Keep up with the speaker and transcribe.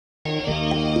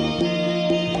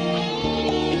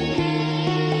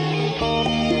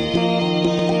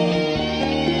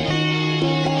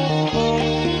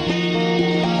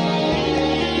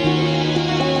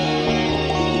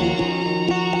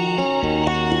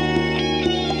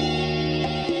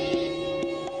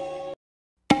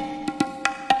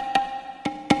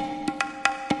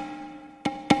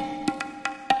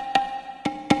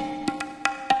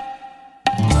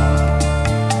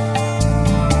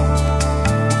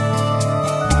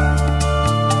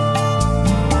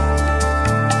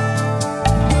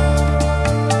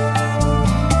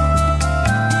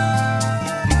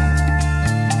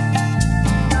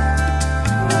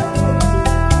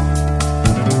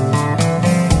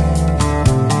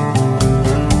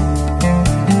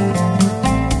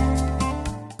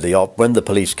when the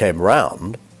police came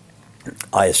round,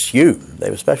 I assumed they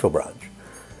were special branch.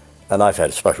 And I've had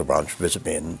a special branch visit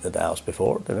me at the house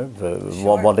before,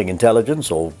 wanting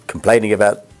intelligence or complaining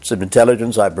about some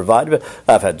intelligence I provided.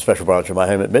 I've had a special branch in my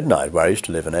home at midnight, where I used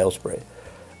to live in Aylesbury.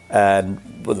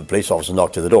 And when the police officer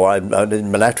knocked at the door, my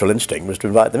natural instinct was to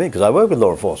invite them in, because I work with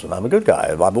law enforcement. I'm a good guy.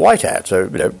 I'm a white hat,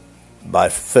 so my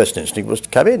first instinct was to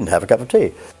come in and have a cup of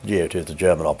tea. GO2 is the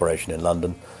German operation in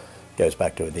London, goes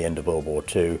back to the end of World War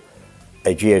II.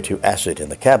 A GO2 asset in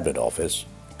the Cabinet Office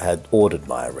had ordered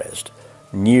my arrest,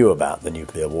 knew about the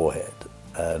nuclear warhead,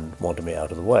 and wanted me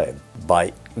out of the way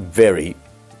by very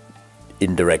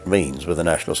indirect means with the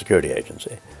National Security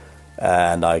Agency.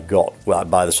 And I got, well,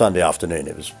 by the Sunday afternoon,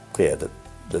 it was clear that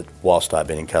whilst I'd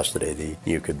been in custody, the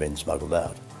nuke had been smuggled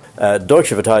out. Deutsche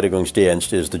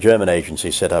Verteidigungsdienst is the German agency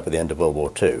set up at the end of World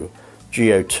War II.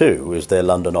 GO2 is their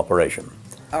London operation.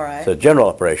 All right. So General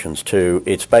Operations 2,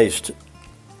 it's based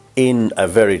in a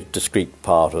very discrete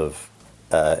part of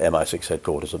MI6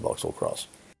 headquarters at Vauxhall Cross.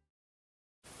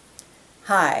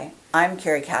 Hi, I'm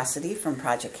Carrie Cassidy from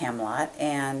Project Camelot,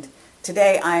 and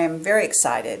today I am very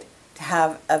excited to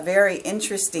have a very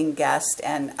interesting guest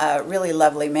and a really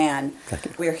lovely man. Thank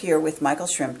you. We're here with Michael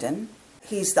Shrimpton.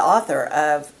 He's the author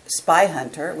of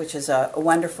Spyhunter, which is a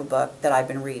wonderful book that I've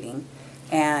been reading,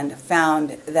 and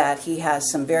found that he has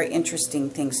some very interesting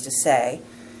things to say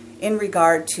in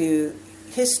regard to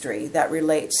history that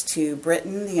relates to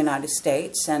Britain, the United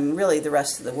States, and really the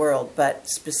rest of the world, but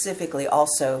specifically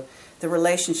also the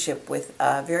relationship with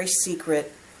a very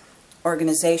secret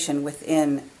organization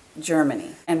within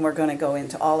Germany. And we're going to go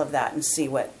into all of that and see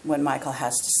what Michael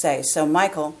has to say. So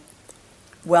Michael,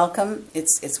 welcome.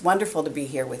 It's wonderful to be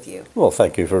here with you. Well,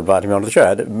 thank you for inviting me on the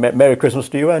show. Merry Christmas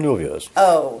to you and your viewers.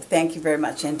 Oh, thank you very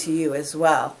much, and to you as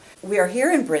well. We are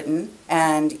here in Britain,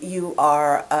 and you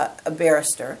are a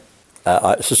barrister.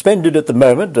 Suspended at the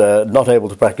moment, not able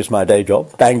to practice my day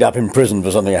job, banged up in prison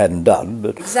for something I hadn't done.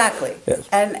 But exactly. Yes.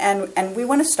 And we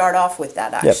want to start off with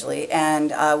that, actually. Yep.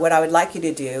 And what I would like you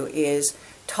to do is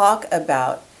talk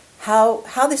about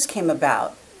how this came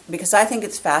about, because I think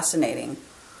it's fascinating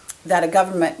that a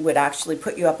government would actually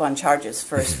put you up on charges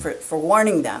for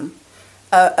warning them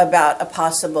about a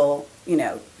possible,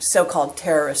 so-called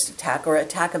terrorist attack or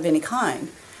attack of any kind.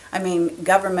 I mean,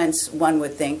 governments, one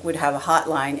would think, would have a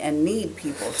hotline and need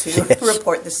people to yes.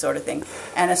 report this sort of thing.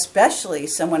 And especially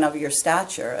someone of your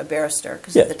stature, a barrister,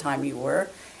 because yes. at the time you were,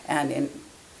 and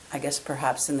I guess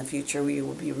perhaps in the future you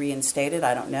will be reinstated,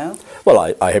 I don't know.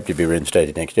 Well, I hope to be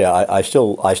reinstated next year. I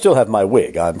still have my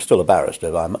wig. I'm still a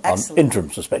barrister. I'm on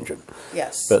interim suspension.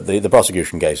 Yes. But the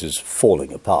prosecution case is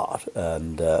falling apart,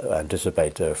 and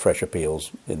anticipate fresh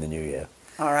appeals in the new year.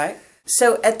 All right.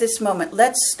 So at this moment,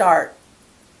 let's start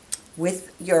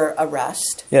with your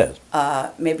arrest. Yes.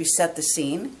 Maybe set the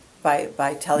scene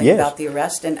by telling yes. about the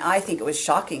arrest. And I think it was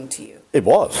shocking to you. It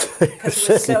was. Because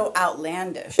it was so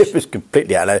outlandish. It was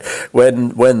completely outlandish.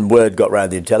 When word got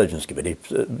round the Intelligence Committee,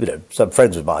 some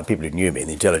friends of mine, people who knew me in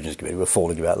the Intelligence Committee, were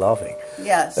falling about laughing.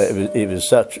 Yes. It was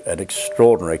such an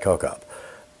extraordinary cock-up.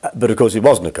 But of course it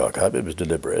wasn't a cock-up, it was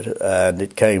deliberate, and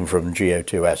it came from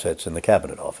GO2 assets in the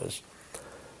Cabinet Office.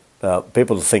 Now,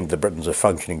 people think that Britain's a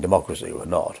functioning democracy. We're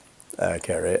not.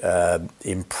 Kerry.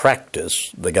 In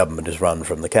practice, the government is run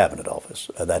from the Cabinet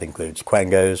Office. That includes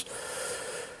quangos,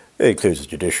 it includes the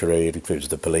judiciary, it includes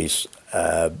the police.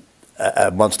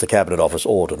 Once the Cabinet Office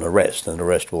order an arrest, then the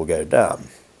arrest will go down.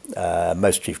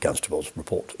 Most chief constables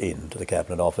report in to the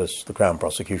Cabinet Office. The Crown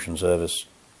Prosecution Service,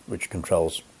 which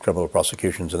controls criminal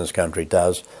prosecutions in this country,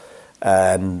 does.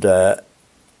 And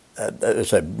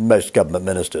so most government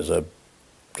ministers are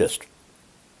just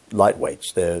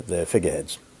lightweights. They're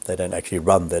figureheads. They don't actually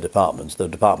run their departments. The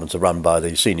departments are run by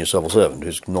the senior civil servant,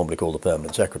 who's normally called the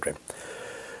permanent secretary.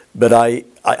 But I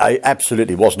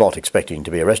absolutely was not expecting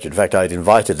to be arrested. In fact, I'd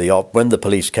invited when the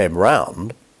police came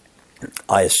round,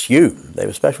 I assumed they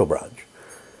were special branch.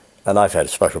 And I've had a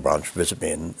special branch visit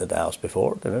me at the house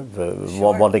before,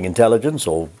 wanting intelligence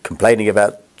or complaining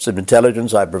about some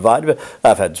intelligence I provided.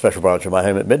 I've had a special branch in my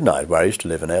home at midnight, where I used to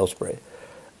live in Aylesbury.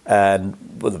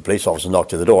 And when the police officer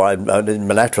knocked at the door, my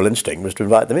natural instinct was to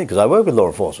invite them in, because I work with law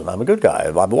enforcement. I'm a good guy.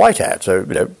 I'm a white hat, so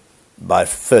my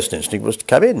first instinct was to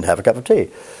come in and have a cup of tea.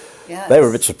 Yes. They were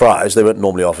a bit surprised. They weren't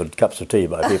normally offered cups of tea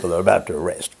by people they're about to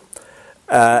arrest.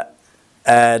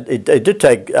 And it did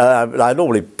take. I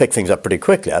normally pick things up pretty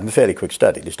quickly. I'm a fairly quick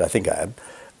study, at least I think I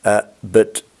am.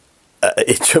 But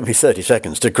it took me 30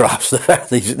 seconds to grasp the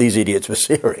fact these idiots were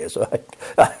serious. I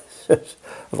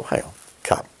thought, hang on,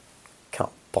 can't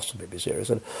possibly be serious.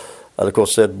 And of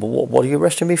course said, well, what are you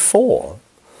arresting me for?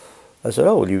 I said,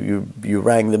 oh, well, you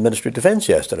rang the Ministry of Defence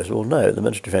yesterday. I said, well, no, the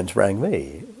Ministry of Defence rang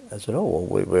me. I said, oh,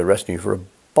 well, we're arresting you for a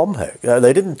bomb hoax.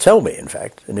 They didn't tell me, in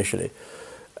fact, initially.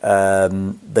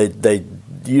 They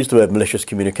used the word malicious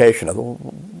communication. I thought,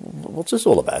 well, what's this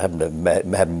all about? I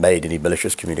haven't made any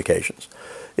malicious communications.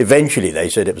 Eventually, they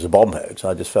said it was a bomb hoax.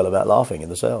 I just fell about laughing in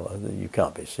the cell. I said, you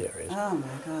can't be serious. Oh, my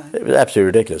God. It was absolutely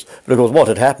ridiculous. But, of course, what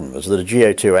had happened was that a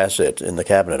GO2 asset in the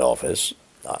Cabinet Office,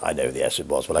 I know who the asset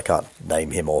was, but I can't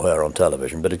name him or her on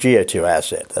television, but a GO2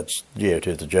 asset, that's GO2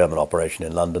 is the German operation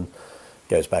in London,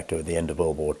 goes back to the end of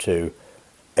World War II.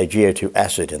 A GO2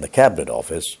 asset in the Cabinet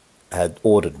Office had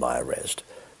ordered my arrest,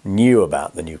 knew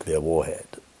about the nuclear warhead,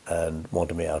 and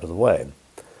wanted me out of the way.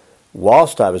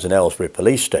 Whilst I was in Aylesbury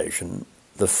Police Station,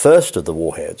 the first of the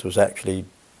warheads was actually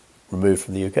removed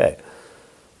from the UK.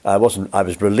 I was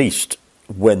released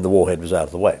when the warhead was out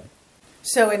of the way.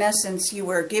 So, in essence, you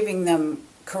were giving them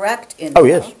correct info. Oh,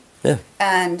 yes. Yeah.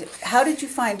 And how did you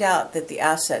find out that the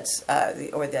assets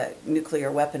or the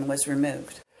nuclear weapon was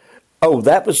removed? Oh,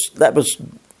 that was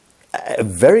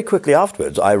very quickly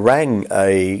afterwards. I rang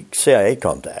a CIA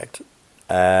contact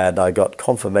and I got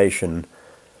confirmation.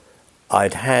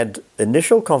 I'd had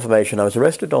initial confirmation. I was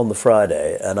arrested on the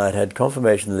Friday and I'd had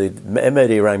confirmation. The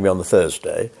MOD rang me on the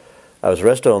Thursday. I was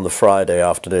arrested on the Friday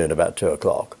afternoon about 2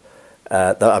 o'clock.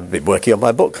 I've been working on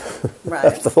my book. Right.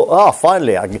 I thought, oh,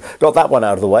 finally, I got that one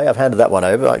out of the way. I've handed that one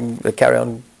over. I can carry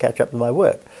on, catch up with my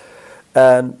work.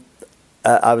 And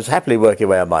I was happily working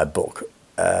away on my book,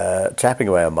 tapping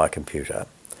away on my computer.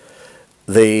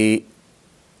 The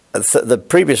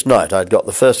previous night, I'd got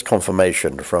the first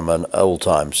confirmation from an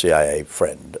old-time CIA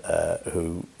friend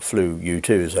who flew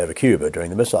U-2s over Cuba during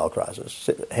the missile crisis,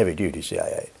 heavy-duty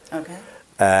CIA. Okay.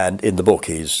 And in the book,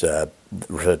 he's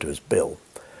referred to as Bill.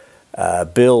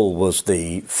 Bill was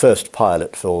the first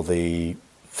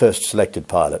selected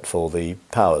pilot for the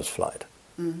Powers flight.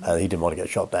 Mm-hmm. He didn't want to get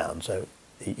shot down, so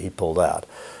he pulled out.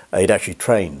 He'd actually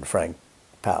trained Frank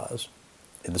Powers.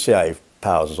 In the CIA,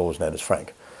 Powers is always known as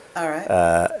Frank. All right.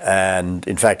 And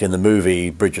in fact, in the movie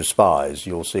Bridge of Spies,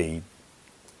 you'll see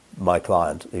my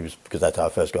client, because that's how I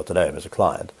first got to know him as a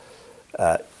client,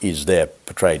 is there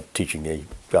portrayed teaching the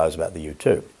guys about the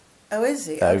U-2. Oh, is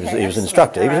he? He was an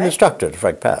instructor. Right. He was an instructor to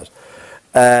Frank Powers.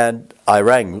 And I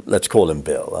rang, let's call him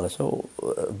Bill. And I said, well,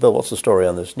 Bill, what's the story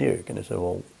on this nuke? And he said,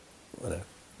 well,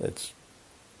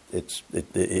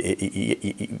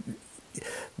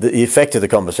 the effect of the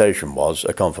conversation was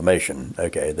a confirmation.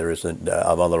 Okay,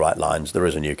 I'm on the right lines. There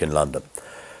is a nuke in London.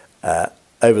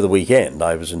 Over the weekend,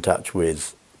 I was in touch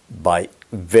with, by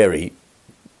very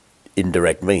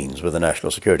indirect means, with the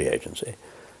National Security Agency.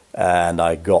 And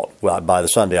by the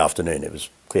Sunday afternoon, it was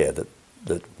clear that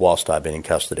whilst I'd been in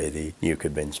custody, the nuke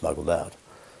had been smuggled out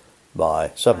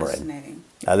by submarine. Fascinating.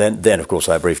 And then, of course,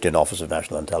 I briefed in Office of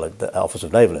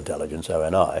Naval Intelligence,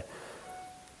 ONI.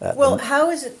 Well,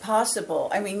 how is it possible?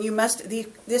 I mean,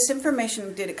 this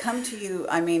information, did it come to you?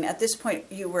 I mean, at this point,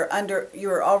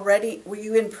 were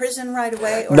you in prison right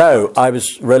away? Or no, not? I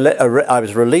was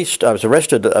released. I was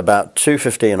arrested about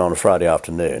 2:15 on a Friday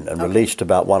afternoon and released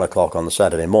about 1 o'clock on the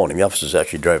Saturday morning. The officers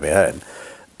actually drove me home.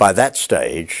 By that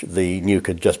stage, the nuke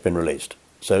had just been released.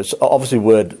 So obviously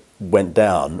word went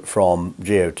down from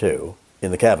GO2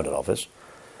 in the Cabinet Office.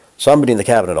 Somebody in the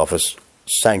Cabinet Office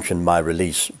sanctioned my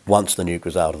release once the nuke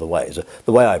was out of the way. So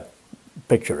the way I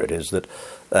picture it is that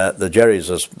the Jerrys,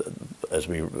 as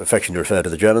we affectionately refer to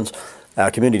the Germans,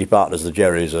 our community partners, the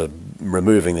Jerrys, are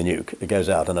removing the nuke. It goes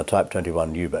out on a Type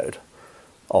 21 U-boat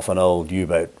off an old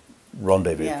U-boat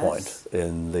rendezvous point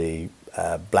in the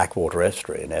Blackwater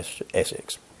estuary in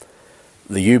Essex.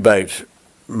 The U-boat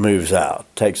moves out,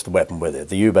 takes the weapon with it.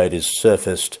 The U-boat is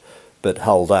surfaced but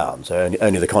hull down, so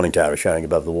only the conning tower is showing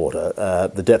above the water.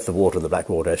 The depth of water in the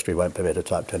Blackwater estuary won't permit a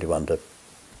Type 21 to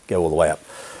go all the way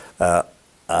up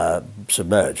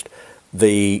submerged.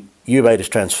 The U-boat is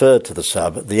transferred to the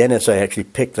sub. The NSA actually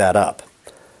picked that up.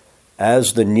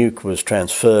 As the nuke was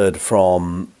transferred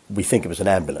from, we think it was an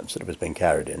ambulance that it was being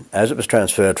carried in, as it was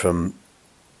transferred from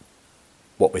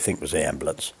what we think was the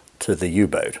ambulance to the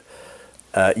U-boat,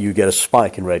 you get a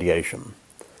spike in radiation.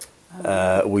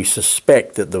 We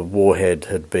suspect that the warhead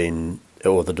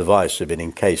or the device had been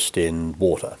encased in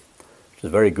water, which is a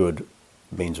very good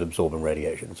means of absorbing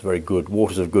radiation. It's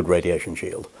water's a good radiation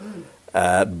shield.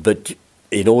 But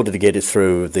in order to get it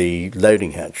through the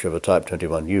loading hatch of a Type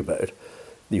 21 U-boat,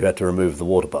 you had to remove the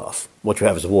water bath. What you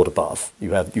have is a water bath.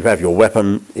 You have your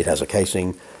weapon, it has a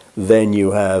casing, then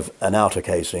you have an outer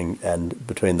casing, and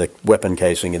between the weapon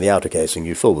casing and the outer casing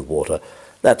you fill with water.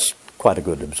 That's quite a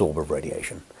good absorber of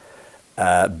radiation.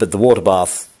 But the water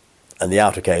bath and the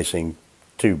outer casing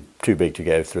too big to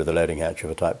go through the loading hatch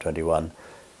of a Type 21.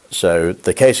 So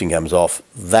the casing comes off.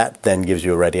 That then gives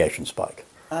you a radiation spike.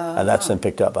 And that's then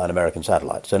picked up by an American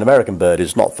satellite. So an American bird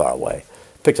is not far away.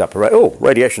 Picks up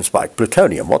radiation spike,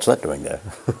 plutonium. What's that doing there?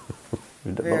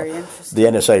 Very interesting.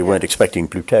 The NSA weren't expecting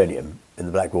plutonium in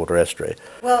the Blackwater estuary.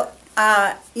 Well,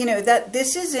 that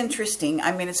this is interesting.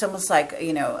 I mean, it's almost like,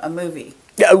 a movie.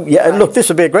 Oh, yeah, right? Look, this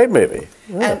would be a great movie.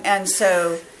 Yeah. And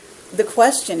so the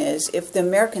question is, if the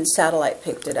American satellite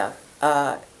picked it up,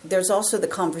 there's also the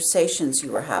conversations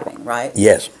you were having, right?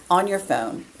 Yes. On your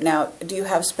phone. Now, do you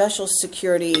have special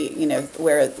security,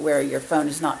 where your phone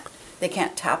is not, they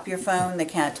can't tap your phone, they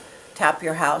can't tap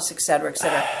your house, et cetera,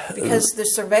 because the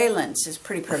surveillance is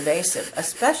pretty pervasive,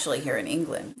 especially here in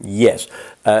England. Yes.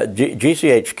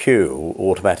 GCHQ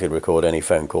automatically record any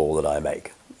phone call that I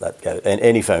make.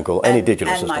 Any phone call, any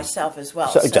digital system. And myself as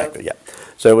well. Exactly, yeah.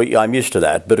 So I'm used to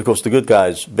that, but of course the good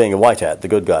guys, being a white hat, the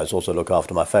good guys also look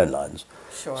after my phone lines.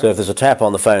 Sure. So if there's a tap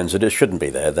on the phones that it shouldn't be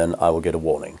there, then I will get a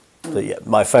warning. But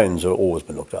my phones have always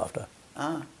been looked after.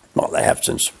 Well, they have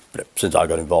since I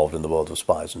got involved in the world of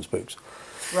spies and spooks.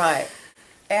 Right.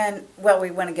 And,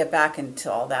 we want to get back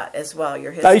into all that as well,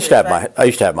 your history. I used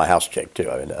to have my house checked too.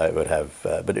 I mean, I would have,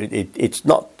 but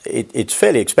it's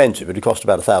fairly expensive. It would cost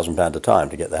about £1,000 a time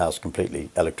to get the house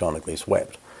completely electronically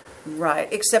swept. Right,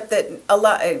 except that a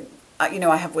lot,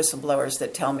 I have whistleblowers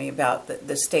that tell me about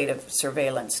the state of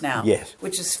surveillance now. Yes.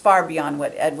 Which is far beyond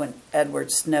what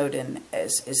Edward Snowden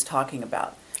is talking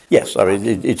about. Yes, I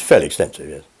mean, it's fairly extensive,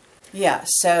 yes. Yeah,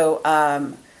 so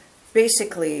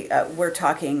basically we're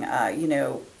talking,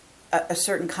 a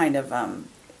certain kind of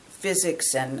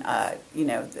physics and,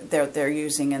 they're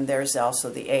using, and there's also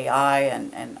the AI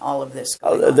and all of this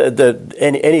going on.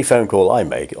 Any phone call I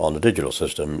make on a digital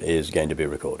system is going to be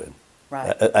recorded.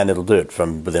 Right. And it'll do it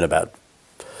from within about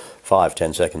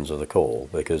 5-10 seconds of the call,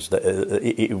 because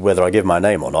whether I give my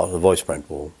name or not, the voice print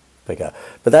will pick up.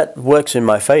 But that works in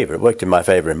my favour. It worked in my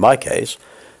favour in my case,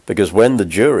 because when the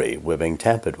jury were being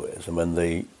tampered with, and when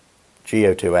the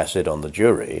GO2 acid on the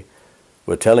jury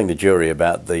were telling the jury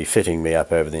about the fitting me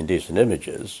up over the indecent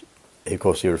images, of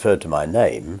course he referred to my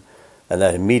name, and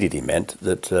that immediately meant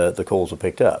that the calls were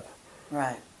picked up.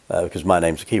 Right. Because my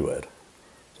name's a keyword.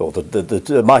 So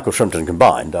the Michael Shrimpton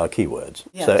combined are keywords.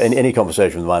 Yes. So any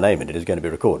conversation with my name in it is going to be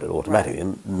recorded automatically.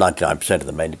 Right. And 99% of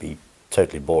them may be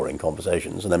totally boring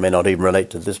conversations, and they may not even relate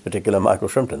to this particular Michael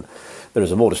Shrimpton. There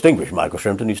is a more distinguished Michael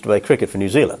Shrimpton who used to play cricket for New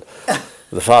Zealand,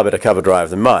 with a far better cover drive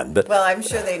than mine. But well, I'm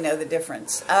sure they know the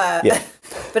difference. Yeah.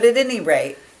 But at any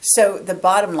rate, so the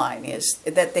bottom line is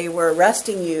that they were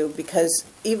arresting you because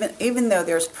even though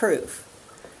there's proof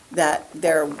that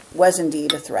there was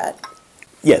indeed a threat.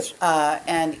 Yes.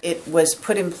 And it was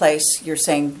put in place, you're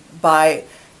saying, by,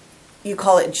 you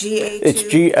call it GA2? It's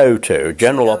GO2,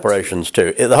 General Operations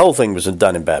 2. The whole thing was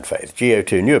done in bad faith.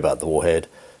 GO2 knew about the warhead.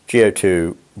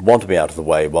 GO2 wanted me out of the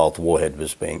way while the warhead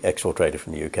was being exfiltrated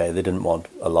from the UK. They didn't want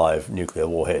a live nuclear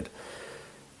warhead.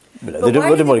 They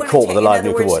didn't want to caught with a live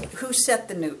nuclear warhead. Who set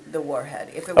the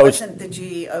warhead? If it wasn't the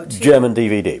GO2? German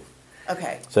DVD.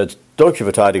 Okay. So it's Deutsche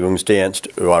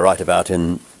Verteidigungsdienst, who I write about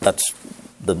that's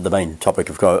the main topic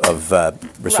of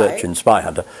research in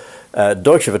Spyhunter.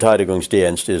 Deutsche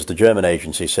Verteidigungsdienst is the German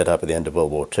agency set up at the end of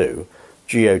World War II.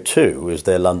 GO2 is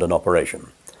their London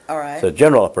operation. All right. So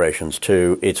General Operations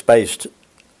 2, it's based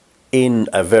in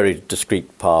a very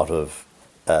discrete part of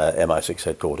MI6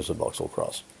 headquarters at Vauxhall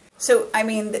Cross. So, I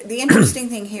mean, the interesting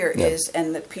thing here is,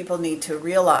 and that people need to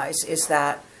realize, is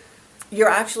that you're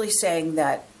actually saying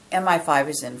that MI5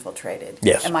 is infiltrated.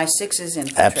 Yes. MI6 is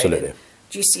infiltrated. Absolutely.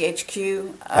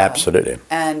 GCHQ. Absolutely.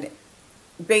 And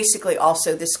basically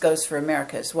also this goes for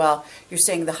America as well. You're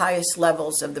saying the highest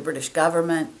levels of the British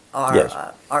government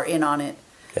are in on it.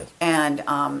 Yes. And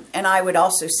I would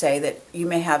also say that you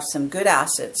may have some good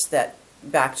assets that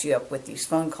backed you up with these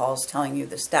phone calls telling you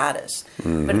the status.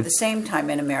 Mm-hmm. But at the same time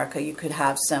in America, you could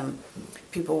have some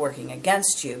people working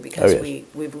against you because we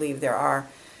believe there are,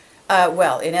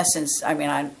 in essence, I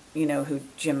mean, you know who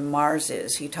Jim Mars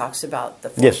is. He talks about the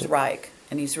Fourth Reich,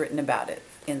 and he's written about it.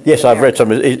 I've read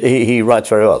some. He writes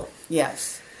very well.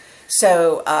 Yes.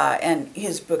 So, and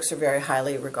his books are very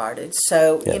highly regarded.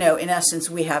 So, you know, in essence,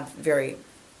 we have very,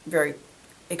 very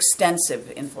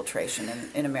extensive infiltration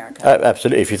in America.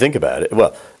 Absolutely. If you think about it,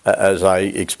 well, as I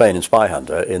explain in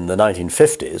Spyhunter, in the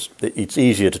 1950s, it's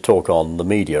easier to talk on the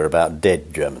media about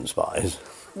dead German spies.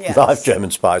 Yes. Live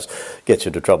German spies gets you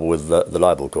into trouble with the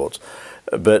libel courts.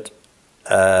 But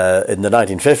in the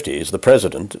 1950s, the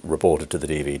president reported to the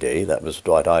DVD, that was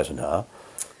Dwight Eisenhower,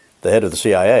 the head of the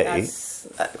CIA. That's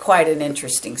quite an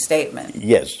interesting statement.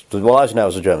 Yes. Well, Eisenhower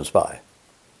was a German spy.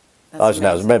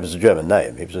 Eisenhower, remember, is a German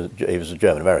name. He was a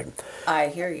German American. I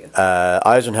hear you.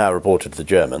 Eisenhower reported to the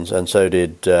Germans, and so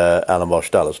did Alan Walsh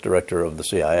Dulles, director of the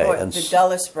CIA. And the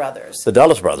Dulles brothers. The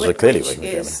Dulles brothers are clearly working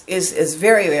with Germany. Is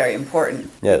very, very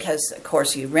important, yes. because, of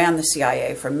course, he ran the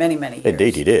CIA for many, many years.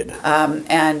 Indeed, he did.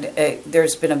 And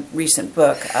there's been a recent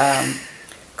book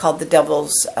called The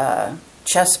Devil's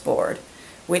Chessboard,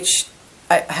 which,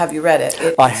 have you read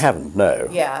it? I haven't, no.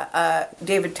 Yeah,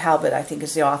 David Talbot, I think,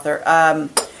 is the author.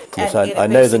 Yes, and I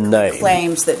know the name.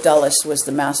 Claims that Dulles was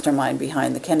the mastermind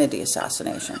behind the Kennedy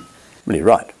assassination. Really,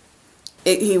 right.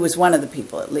 He was one of the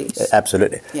people, at least.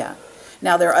 Absolutely. Yeah.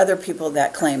 Now there are other people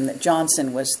that claim that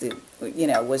Johnson was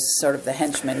was sort of the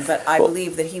henchman, but I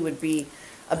believe that he would be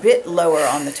a bit lower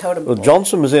on the totem pole. Well,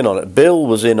 Johnson was in on it. Bill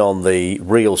was in on the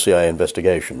real CIA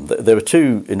investigation. There were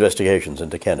two investigations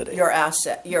into Kennedy. Your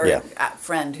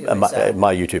friend who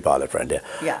my U-2 pilot friend, yeah.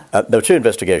 Yeah. There were two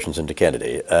investigations into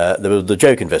Kennedy. There was the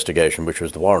joke investigation, which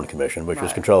was the Warren Commission, which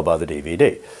was controlled by the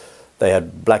DVD. They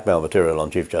had blackmail material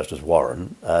on Chief Justice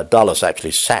Warren. Dulles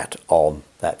actually sat on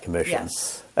that commission.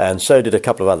 Yes. And so did a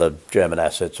couple of other German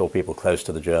assets or people close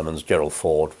to the Germans. Gerald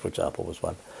Ford, for example, was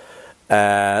one.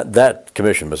 That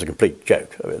commission was a complete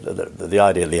joke. I mean, the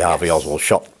idea Lee Harvey Oswald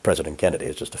shot President Kennedy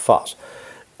is just a farce.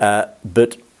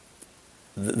 But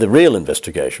the real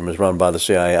investigation was run by the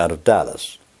CIA out of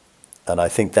Dallas. And I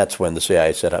think that's when the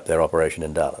CIA set up their operation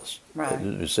in Dallas. Right.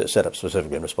 It was set up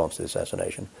specifically in response to the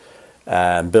assassination.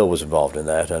 And Bill was involved in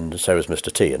that, and so was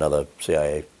Mr. T, another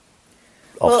CIA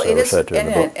officer referred to in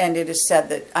the book. And it is said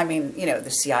that, I mean, the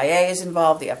CIA is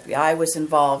involved, the FBI was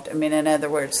involved. I mean, in other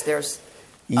words, there's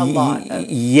a lot of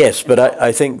yes, but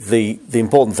I think the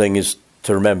important thing is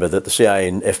to remember that the CIA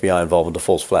and FBI involvement are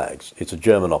false flags. It's a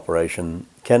German operation.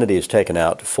 Kennedy is taken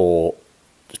out for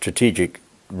strategic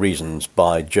reasons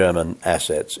by German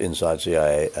assets inside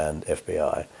CIA and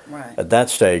FBI. Right. At that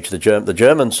stage, the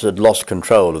Germans had lost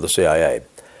control of the CIA.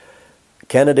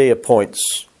 Kennedy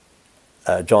appoints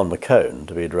John McCone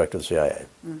to be director of the CIA.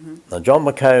 Mm-hmm. Now, John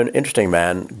McCone, interesting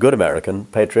man, good American,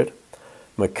 patriot.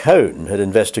 McCone had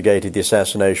investigated the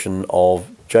assassination of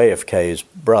JFK's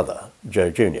brother, Joe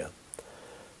Jr.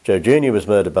 Joe Jr. was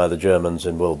murdered by the Germans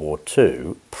in World War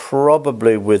II,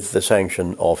 probably with the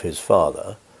sanction of his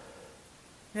father.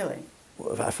 Really?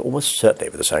 Almost certainly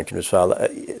with the sanction of his father.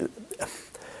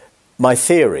 My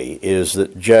theory is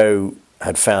that Joe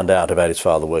had found out about his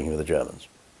father working for the Germans.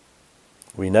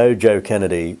 We know Joe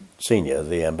Kennedy Sr.,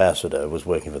 the ambassador, was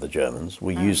working for the Germans.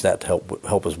 We used that to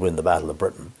help us win the Battle of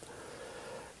Britain.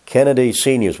 Kennedy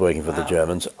Sr. is working for the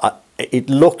Germans. It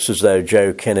looks as though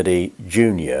Joe Kennedy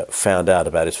Jr. found out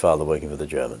about his father working for the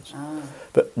Germans.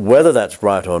 But whether that's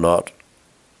right or not,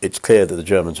 it's clear that the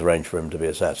Germans arranged for him to be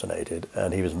assassinated,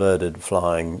 and he was murdered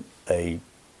flying a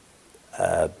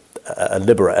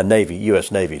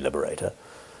U.S. Navy Liberator.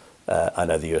 I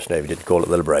know the U.S. Navy didn't call it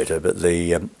the Liberator, but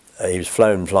he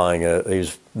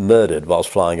was murdered whilst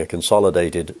flying a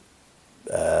consolidated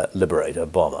Liberator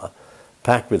bomber,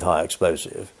 packed with high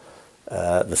explosive.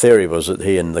 The theory was that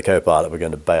he and the co-pilot were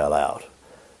going to bail out.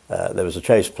 There was a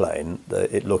chase plane.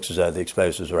 It looks as though the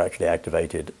explosives were actually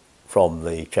activated from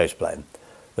the chase plane.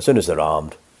 As soon as they're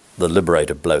armed, the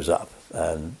Liberator blows up,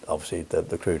 and obviously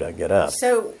the crew don't get out.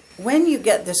 So when you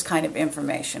get this kind of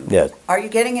information, are you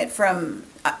getting it from,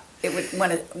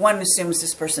 when one assumes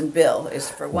this person, Bill, is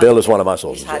for one. Bill is one of my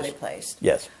sources. He's highly placed.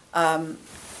 Yes. And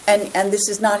this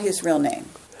is not his real name.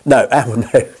 No,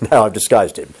 no, I've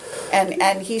disguised him.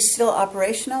 And he's still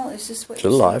operational? Is this what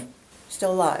still you're alive? Saying?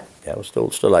 Still alive. Yeah,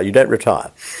 well, still alive. You don't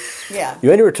retire. Yeah.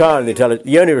 You only retire in the intelligence.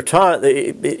 You only retire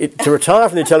to retire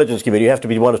from the intelligence community. You have to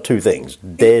be one of two things: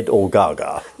 dead or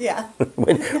gaga. Yeah.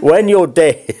 when you're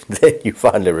dead, then you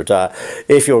finally retire.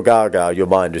 If you're gaga, your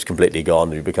mind is completely gone,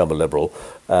 and you become a liberal.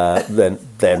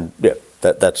 Then yeah,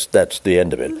 that's the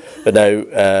end of it. But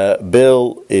no,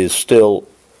 Bill is still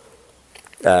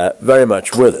very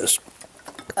much with us.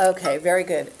 Okay, very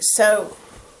good. So.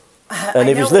 And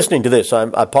if he's listening to this, I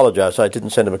apologise. I didn't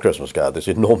send him a Christmas card this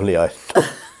year. Normally I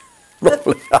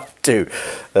do.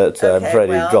 But I'm afraid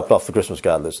he dropped off the Christmas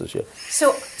card list this year.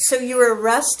 So you were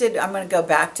arrested. I'm going to go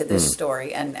back to this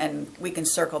story, and we can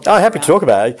circle back. I'm happy to talk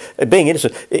about it. Being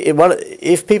innocent.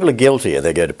 If people are guilty and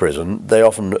they go to prison, they're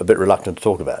often a bit reluctant to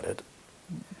talk about it.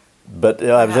 But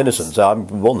I was innocent, so I'm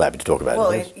more than happy to talk about it.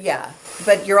 Well, yeah.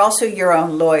 But you're also your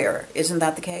own lawyer, isn't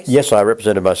that the case? Yes, I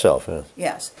represented myself. Yes.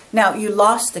 Yes. Now, you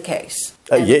lost the case.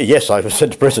 Yes, I was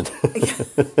sent to prison.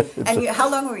 And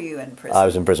how long were you in prison? I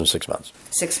was in prison 6 months.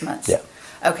 6 months? Yeah.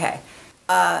 Okay.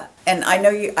 And I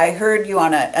know I heard you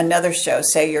on another show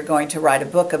say you're going to write a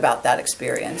book about that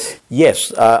experience.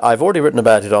 Yes, I've already written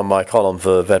about it on my column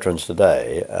for Veterans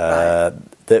Today. Right.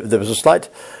 There was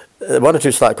one or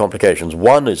two slight complications.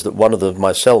 One is that one of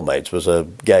my cellmates was a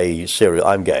gay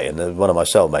I'm gay, and one of my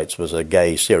cellmates was a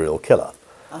gay serial killer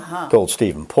called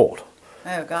Stephen Port.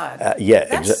 Oh, God.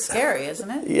 That's scary, isn't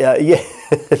it? Yeah,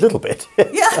 a little bit.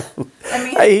 Yeah. I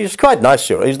mean, he's quite nice.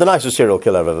 He's the nicest serial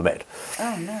killer I've ever met.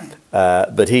 Oh, no.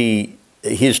 But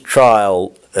his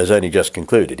trial has only just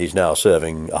concluded. He's now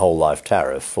serving a whole life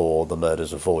tariff for the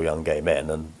murders of 4 young gay men,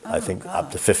 and I think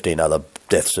up to 15 other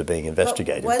deaths are being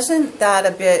investigated. But wasn't that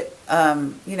a bit,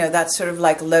 that's sort of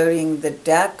like loading the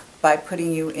deck by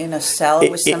putting you in a cell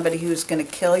with somebody who's going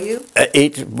to kill you?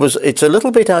 It's a little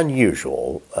bit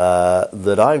unusual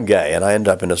that I'm gay and I end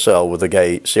up in a cell with a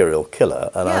gay serial killer,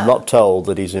 and I'm not told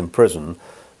that he's in prison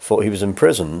he was in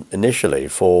prison initially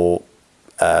for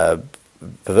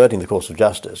perverting the course of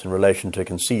justice in relation to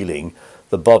concealing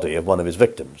the body of one of his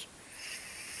victims.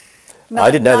 I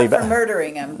didn't know anything about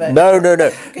murdering him, but no.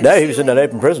 He was in an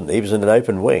open prison. He was in an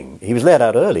open wing. He was let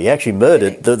out early. He actually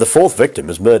murdered the 4th victim.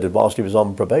 Was murdered whilst he was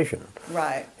on probation.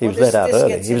 Right. He was let out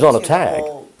early. He was on a tag.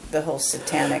 The whole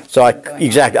satanic. So I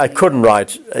couldn't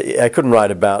write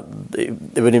about.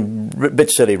 It would be a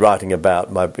bit silly writing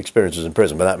about my experiences in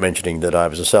prison without mentioning that I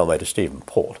was a cellmate of Stephen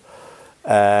Port,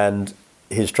 and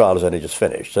his trial has only just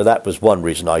finished. So that was one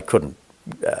reason I couldn't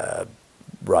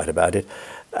write about it.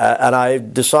 And I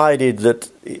decided that...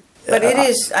 But it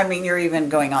is, you're even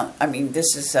going on...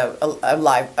 this is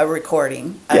a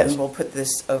recording, yes. And we'll put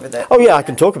this over the... Oh, yeah, I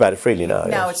can talk about it freely now.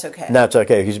 Now yes. it's okay. Now it's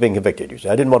okay. He's being convicted, you see.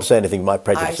 I didn't want to say anything might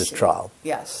prejudice his trial.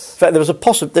 Yes. In fact, there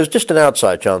was just an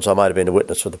outside chance I might have been a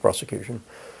witness for the prosecution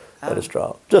at his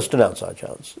trial. Just an outside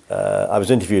chance. I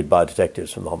was interviewed by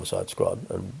detectives from the Homicide Squad,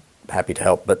 and happy to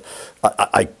help, but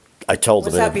I told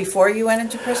them... Was that before you went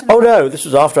into prison? Oh, no, this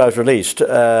was after I was released.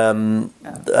 Most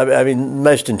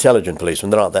intelligent policemen,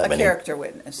 there aren't that many. A character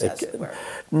witness, as it were.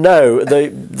 No,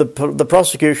 the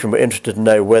prosecution were interested to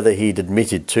know whether he'd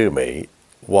admitted to me,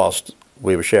 whilst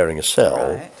we were sharing a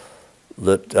cell,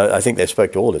 that I think they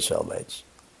spoke to all his cellmates.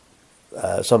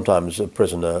 Sometimes a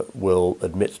prisoner will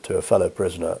admit to a fellow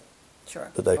prisoner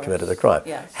that they committed a crime.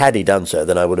 Yes. Had he done so,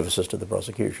 then I would have assisted the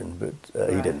prosecution, but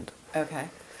he didn't. Okay.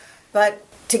 But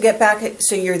to get back,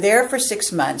 so you're there for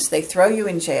 6 months, they throw you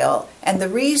in jail, and the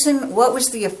reason, what was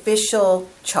the official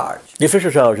charge? The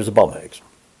official charge was a bomb hoax.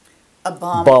 A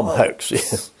bomb hoax,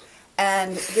 yes.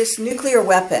 And this nuclear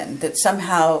weapon that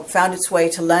somehow found its way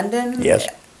to London? Yes.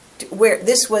 Where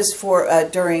this was for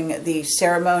during the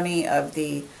ceremony of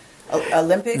the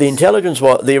Olympics?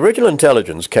 The original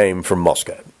intelligence came from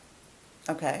Moscow.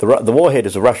 Okay. The warhead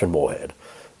is a Russian warhead.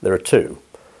 There are 2.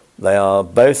 They are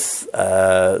both...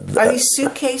 are these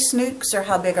suitcase nukes, or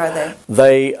how big are they?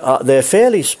 They're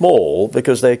fairly small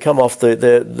because they come off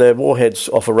their warheads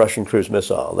off a Russian cruise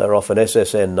missile. They're off an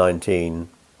SSN-19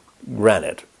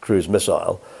 Granite cruise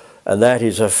missile, and that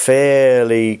is a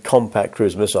fairly compact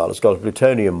cruise missile. It's got a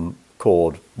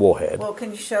plutonium-cored warhead. Well,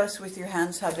 can you show us with your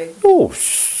hands how big? Oh,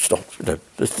 stop!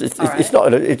 It's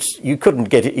not. You couldn't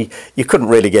get it. You couldn't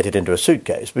really get it into a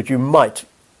suitcase, but you might,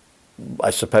 I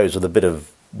suppose, with a bit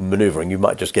of manoeuvring, you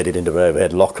might just get it into an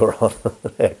overhead locker on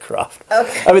an aircraft.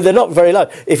 Okay. They're not very large.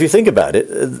 If you think about it,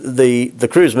 the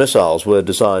cruise missiles were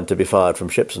designed to be fired from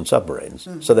ships and submarines.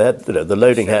 So they had the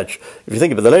loading hatch. If you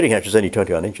think about it, the loading hatch is only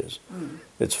 21 inches.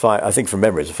 It's I think from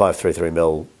memory, it's a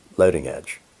 533mm loading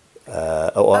hatch,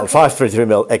 or a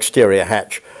 533mm exterior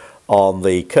hatch on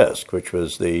the Kursk, which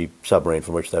was the submarine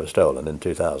from which they were stolen in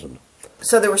 2000.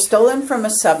 So they were stolen from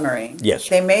a submarine. Yes.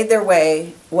 They made their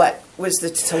way, to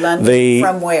London?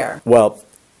 From where? Well,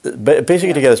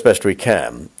 piecing it together as best we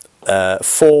can,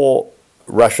 4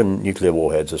 Russian nuclear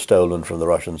warheads are stolen from the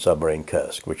Russian submarine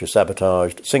Kursk, which is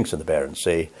sabotaged, sinks in the Barents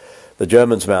Sea. The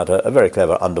Germans mount a very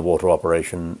clever underwater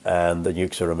operation, and the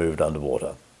nukes are removed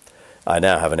underwater. I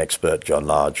now have an expert, John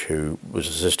Large, who was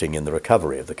assisting in the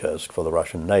recovery of the Kursk for the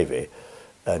Russian Navy,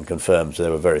 and confirms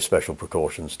there were very special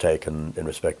precautions taken in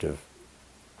respect of,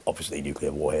 obviously,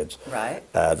 nuclear warheads. Right.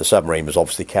 The submarine was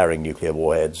obviously carrying nuclear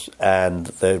warheads, and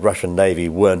the Russian Navy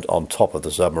weren't on top of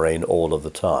the submarine all of the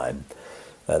time.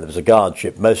 There was a guard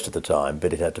ship most of the time,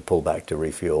 but it had to pull back to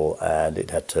refuel, and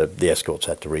the escorts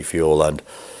had to refuel, and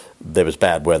there was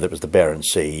bad weather. It was the Barents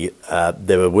Sea.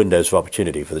 There were windows of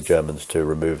opportunity for the Germans to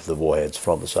remove the warheads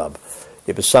from the sub.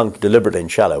 It was sunk deliberately in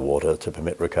shallow water to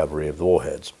permit recovery of the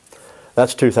warheads.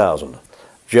 That's 2000.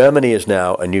 Germany is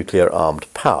now a nuclear-armed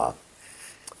power.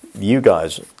 You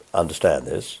guys understand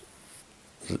this.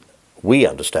 We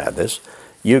understand this.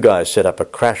 You guys set up a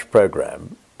crash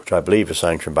program which I believe was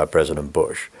sanctioned by President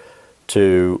Bush,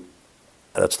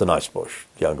 that's the nice Bush,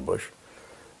 younger Bush,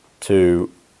 to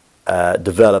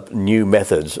develop new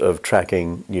methods of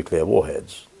tracking nuclear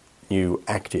warheads, new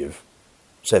active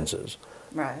sensors,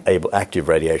 active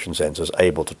radiation sensors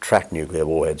able to track nuclear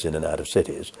warheads in and out of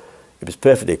cities. It was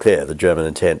perfectly clear the German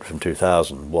intent from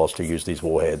 2000 was to use these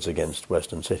warheads against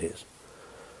Western cities.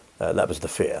 That was the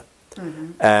fear.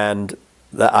 And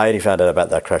I only found out about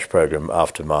that crash program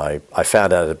I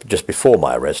found out just before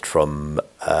my arrest from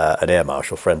an air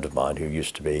marshal friend of mine who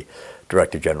used to be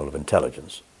Director General of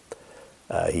Intelligence.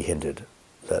 He hinted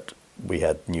that we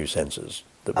had new sensors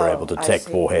that were able to detect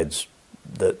warheads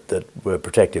that were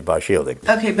protected by shielding.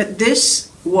 Okay, but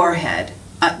this warhead,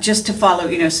 just to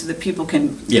follow, so that people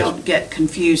don't get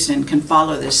confused and can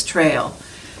follow this trail,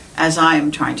 as I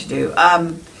am trying to do.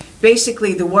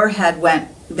 Basically, the warhead went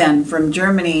then from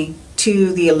Germany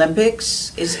to the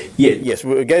Olympics. Yes,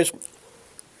 it goes.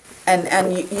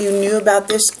 And you knew about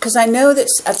this? Because I know that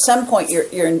at some point your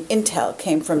intel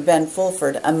came from Ben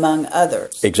Fulford, among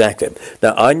others. Exactly.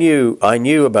 Now, I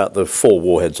knew about the 4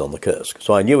 warheads on the Kursk.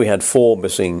 So I knew we had 4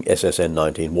 missing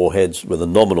SSN-19 warheads with a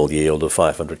nominal yield of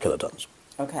 500 kilotons.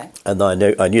 Okay. And I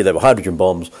knew they were hydrogen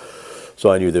bombs,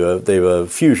 so I knew they were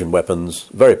fusion weapons,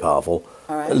 very powerful,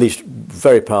 at least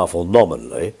very powerful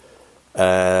nominally.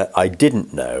 I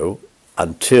didn't know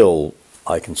until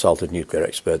I consulted nuclear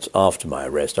experts after my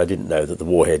arrest. I didn't know that the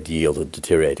warhead yield had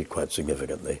deteriorated quite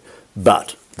significantly.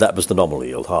 But that was the nominal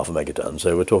yield, half a megaton.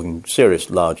 So we're talking serious,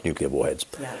 large nuclear warheads.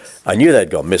 Yes. I knew they'd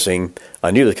gone missing.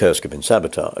 I knew the Kursk had been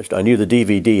sabotaged. I knew the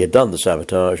DVD had done the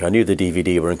sabotage. I knew the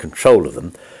DVD were in control of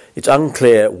them. It's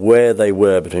unclear where they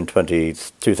were between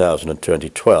 2000 and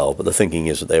 2012, but the thinking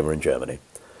is that they were in Germany.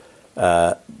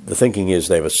 The thinking is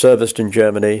they were serviced in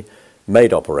Germany,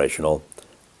 made operational.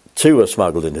 2 were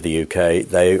smuggled into the UK.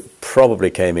 They probably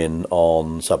came in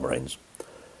on submarines.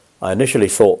 I initially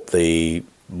thought the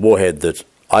warhead that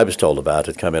I was told about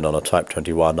had come in on a Type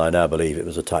 21. I now believe it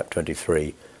was a Type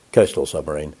 23 coastal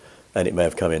submarine, and it may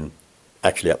have come in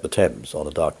actually up the Thames on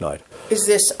a dark night.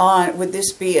 Would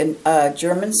this be a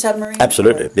German submarine?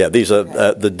 Absolutely, yeah. These are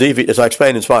the DV, as I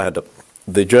explained in Spyhunter,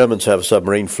 the Germans have a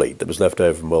submarine fleet that was left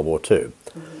over from World War II.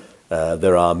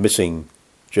 There are missing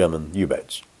German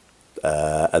U-boats.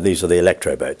 And these are the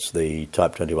electro boats, the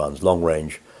Type 21s,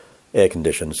 long-range,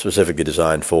 air-conditioned, specifically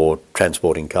designed for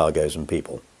transporting cargoes and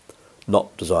people,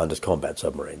 not designed as combat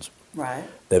submarines. Right.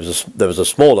 There was a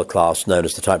smaller class known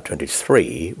as the Type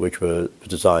 23, which was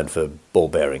designed for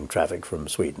ball-bearing traffic from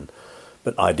Sweden,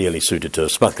 but ideally suited to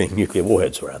smuggling nuclear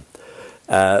warheads around.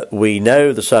 We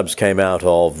know the subs came out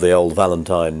of the old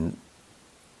Valentine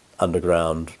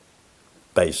underground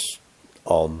base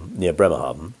near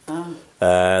Bremerhaven.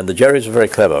 And the Jerrys are very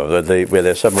clever. With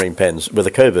their submarine pens, with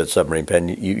a covert submarine pen,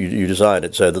 you design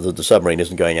it so that the submarine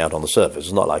isn't going out on the surface.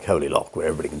 It's not like Holy Lock, where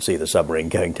everybody can see the submarine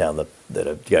going down out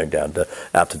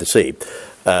to the sea.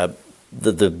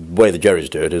 The way the Jerrys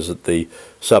do it is that the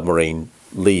submarine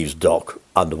leaves dock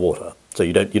underwater, so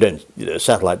a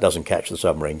satellite doesn't catch the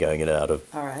submarine going in and out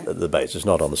of the base. It's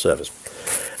not on the surface.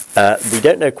 We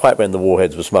don't know quite when the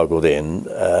warheads were smuggled in.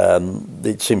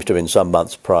 It seems to have been some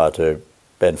months prior to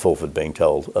Ben Fulford being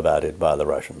told about it by the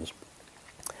Russians.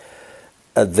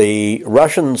 The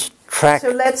Russians track. So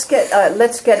let's get a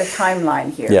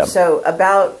timeline here. Yeah. So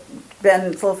about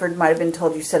Ben Fulford might have been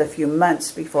told, you said, a few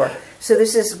months before. So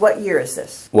this is, what year is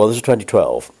this? Well, this is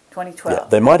 2012. 2012. Yeah,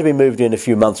 they might have been moved in a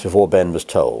few months before Ben was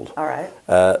told. All right.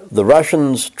 The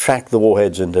Russians tracked the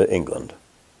warheads into England.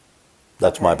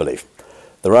 That's my belief.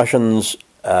 The Russians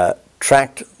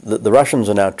the Russians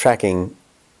are now tracking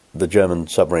the German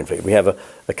submarine fleet. We have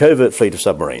a covert fleet of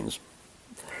submarines.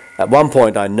 At one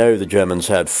point, I know the Germans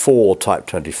had 4 Type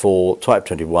 24, Type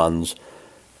 21s.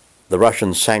 The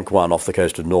Russians sank one off the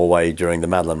coast of Norway during the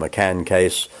Madeleine McCann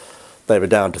case. They were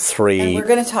down to 3. And we're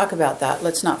going to talk about that.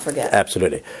 Let's not forget.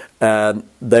 Absolutely.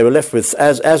 They were left with,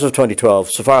 as of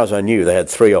 2012, so far as I knew, they had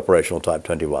 3 operational Type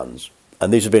 21s.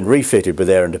 And these have been refitted with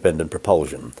air-independent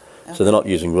propulsion. Okay. So they're not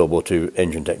using World War II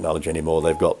engine technology anymore.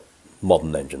 They've got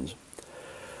modern engines.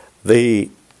 The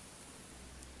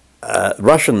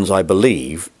Russians, I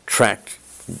believe, tracked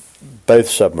both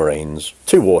submarines,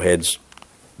 2 warheads,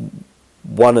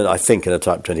 one I think in a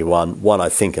Type 21, one I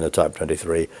think in a Type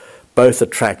 23. Both are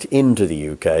tracked into the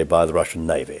UK by the Russian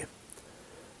Navy,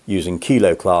 using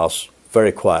Kilo-class,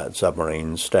 very quiet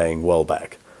submarines, staying well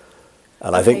back.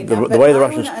 And I think the way the Russians... What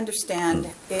I want to understand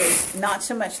is not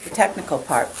so much the technical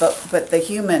part, but the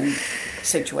human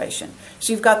situation.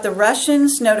 So you've got the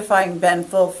Russians notifying Ben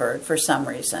Fulford for some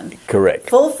reason. Correct.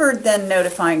 Fulford then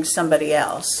notifying somebody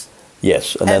else.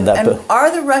 Yes, and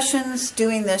are the Russians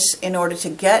doing this in order to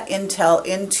get intel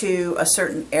into a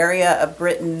certain area of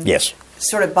Britain? Yes.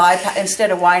 Sort of bypass,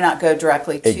 instead of why not go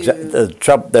directly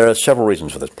to... There are several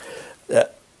reasons for this.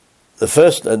 The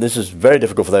first, and this is very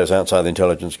difficult for those outside the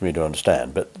intelligence community to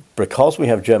understand, but because we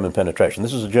have German penetration,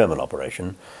 this is a German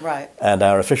operation, right? And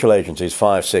our official agencies,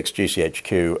 5, 6,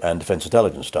 GCHQ, and Defence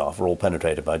Intelligence Staff, are all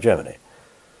penetrated by Germany.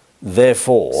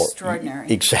 Therefore,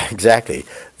 extraordinary. Exactly,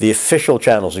 the official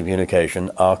channels of communication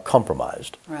are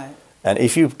compromised. Right. And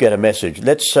if you get a message,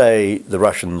 let's say the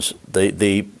Russians,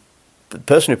 the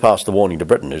person who passed the warning to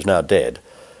Britain, who's now dead,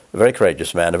 a very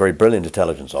courageous man, a very brilliant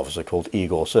intelligence officer called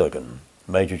Igor Sergin.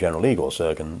 Major General Igor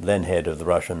Sergin, then head of the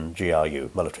Russian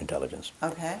GRU, military intelligence.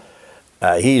 Okay.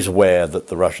 He's aware that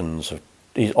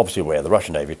he's obviously aware the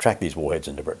Russian Navy tracked these warheads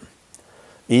into Britain.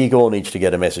 Igor needs to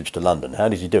get a message to London. How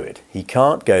does he do it? He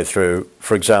can't go through,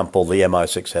 for example, the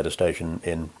MI6 head of station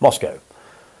in Moscow.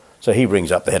 So he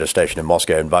rings up the head of station in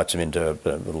Moscow, invites him into a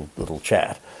little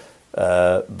chat,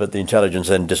 but the intelligence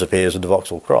then disappears into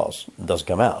Vauxhall Cross and doesn't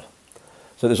come out.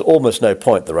 So there's almost no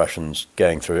point the Russians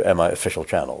going through MI official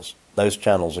channels. Those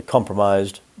channels are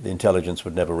compromised. The intelligence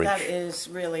would never reach. That is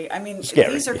really, I mean,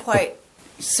 scary. These are quite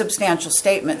substantial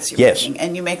statements you're yes. making,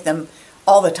 and you make them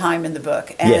all the time in the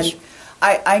book. And yes.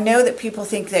 I know that people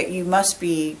think that you must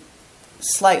be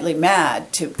slightly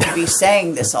mad to be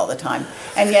saying this all the time.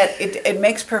 And yet it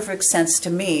makes perfect sense to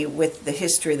me with the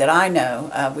history that I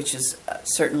know, which is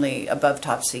certainly above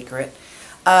top secret.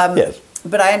 Yes.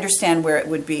 But I understand where it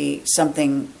would be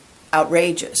something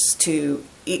outrageous to,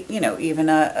 even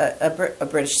a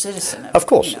British citizen. Of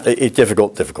course. It's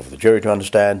difficult for the jury to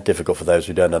understand, difficult for those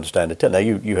who don't understand it. Now,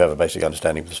 you have a basic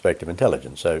understanding of prospective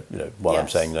intelligence, so what yes. I'm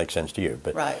saying makes sense to you.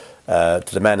 But right.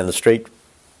 To the man in the street,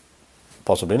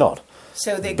 possibly not.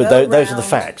 So those are the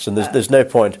facts, and there's no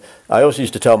point. I always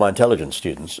used to tell my intelligence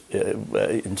students,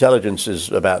 intelligence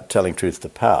is about telling truth to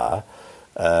power.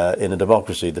 In a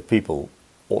democracy, the people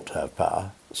ought to have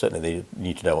power. Certainly they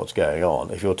need to know what's going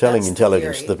on. If you're telling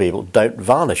intelligence to the people, don't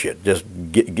varnish it. Just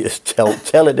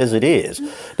tell it as it is.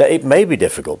 Now, it may be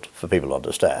difficult for people to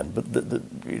understand, but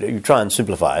you try and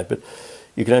simplify it, but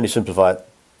you can only simplify it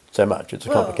so much. It's a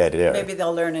complicated area. Maybe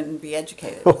they'll learn and be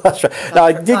educated. Well, that's right. Now,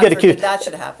 I did get accused. That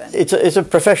should happen. It's a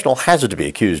professional hazard to be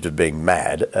accused of being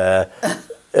mad.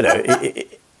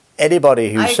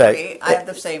 Anybody who I agree. I have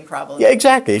the same problem. Yeah,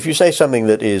 exactly. If you say something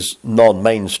that is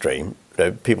non-mainstream,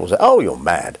 people say, "Oh, you're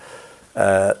mad."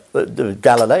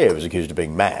 Galileo was accused of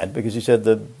being mad because he said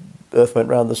the Earth went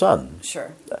round the sun.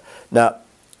 Sure. Now,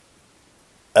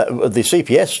 the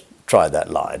CPS tried that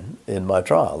line in my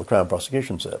trial, the Crown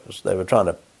Prosecution Service. They were trying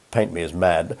to paint me as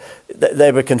mad.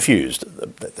 They were confused.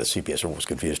 The CPS are always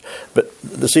confused, but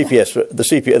the CPS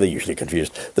they're usually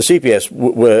confused. The CPS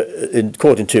were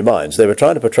caught in two minds. They were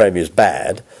trying to portray me as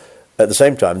bad. At the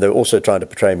same time, they were also trying to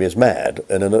portray me as mad.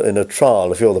 And in a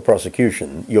trial, if you're the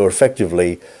prosecution, you're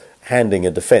effectively handing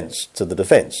a defence to the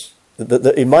defence.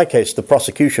 In my case, the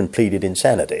prosecution pleaded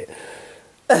insanity.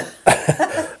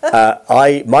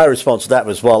 My response to that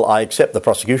was, well, I accept the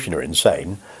prosecution are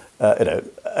insane.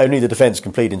 Only the defence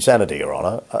can plead insanity, Your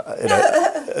Honour.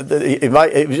 It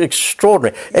was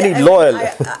extraordinary. Any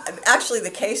lawyer... actually,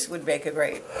 the case would make a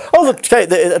great... Oh,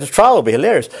 the trial will be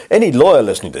hilarious. Any lawyer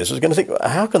listening to this is going to think,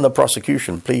 how can the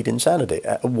prosecution plead insanity?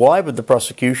 Why would the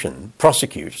prosecution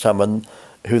prosecute someone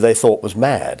who they thought was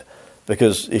mad?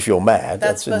 Because if you're mad,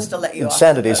 that's supposed to let you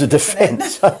insanity is a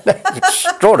defence. It's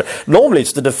extraordinary. Normally,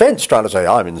 it's the defence trying to say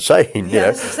I'm insane.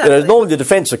 Yes, exactly. Normally, the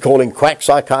defence are calling quack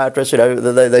psychiatrists.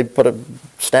 They put a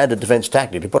standard defence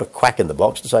tactic. They put a quack in the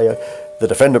box to say the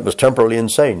defendant was temporarily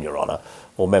insane, Your Honour,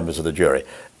 or members of the jury.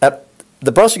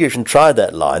 The prosecution tried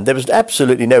that line. There was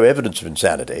absolutely no evidence of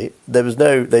insanity. They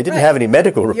didn't have any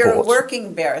medical reports. You're a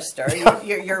working barrister.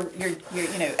 You're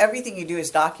everything you do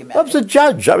is documented. I was a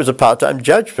judge. I was a part-time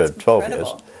judge for 12 years.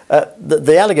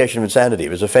 The allegation of insanity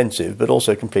was offensive, but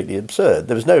also completely absurd.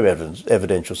 There was no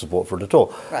evidential support for it at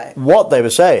all. Right. What they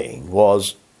were saying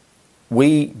was,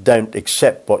 we don't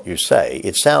accept what you say.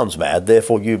 It sounds mad,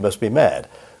 therefore you must be mad,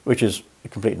 which is a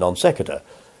complete non sequitur.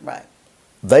 Right.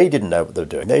 They didn't know what they were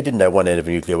doing. They didn't know one end of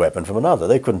a nuclear weapon from another.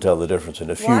 They couldn't tell the difference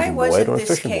in a fusion warhead or a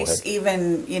fission warhead. Why wasn't this case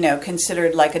even,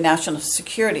 considered like a national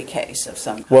security case of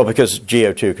some kind? Well, because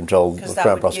GO2 controlled the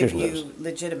Crown Prosecution Service. Because that would give you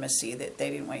legitimacy that they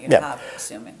didn't want you to have,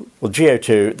 assuming. Well,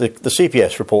 GO2, the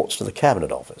CPS reports to the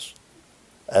Cabinet Office.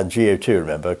 And GO2,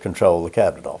 remember, control the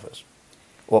Cabinet Office.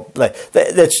 Well,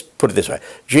 let's put it this way.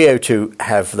 GO2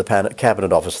 have the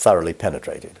Cabinet Office thoroughly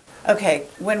penetrated. Okay,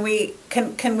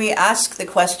 can we ask the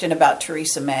question about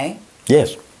Theresa May?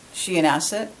 Yes. She an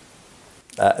asset?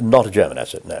 Not a German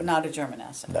asset, no. Not a German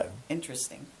asset. No.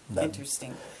 Interesting. No.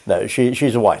 Interesting. No,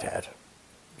 she's a white hat.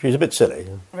 She's a bit silly.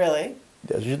 Really?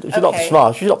 She's not the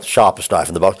smart. She's not the sharpest knife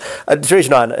in the box.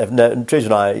 Teresa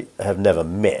and I have never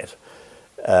met.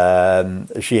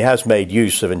 She has made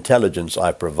use of intelligence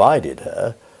I provided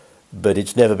her, but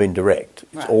it's never been direct.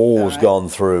 It's always gone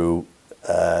through.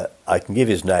 I can give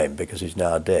his name because he's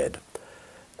now dead,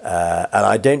 and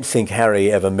I don't think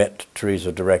Harry ever met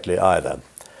Teresa directly either.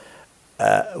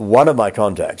 One of my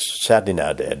contacts, sadly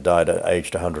now dead, died at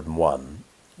aged 101.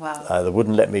 Wow. They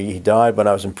wouldn't let me. He died when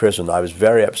I was in prison. I was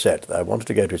very upset. I wanted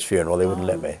to go to his funeral. They wouldn't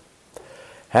let me.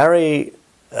 Harry,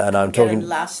 and I'm talking...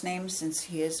 last name since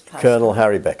he is passed Colonel away.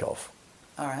 Harry Beckhoff.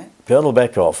 All right. Colonel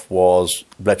Beckhoff was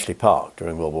Bletchley Park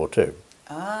during World War II.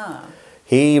 Ah.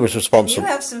 He was responsible... And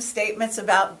you have some statements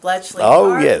about Bletchley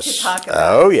Oh, Park yes. to talk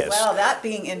about. Oh, yes. Well, that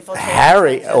being infiltrated.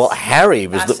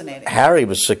 Harry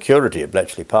was security at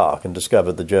Bletchley Park and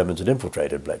discovered the Germans had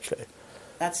infiltrated Bletchley.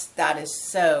 That is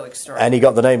so extraordinary. And he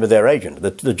got the name of their agent.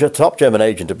 The top German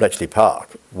agent at Bletchley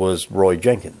Park was Roy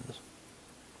Jenkins.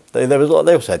 They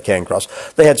also had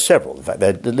Cairncross. They had several. In fact, they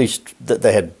had at least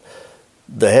they had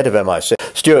the head of MI6,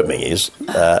 Stuart Mingies,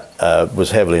 was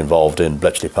heavily involved in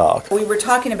Bletchley Park. We were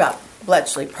talking about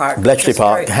Bletchley Park.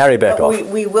 Harry Beckhoff.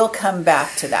 We will come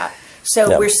back to that.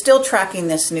 So we're still tracking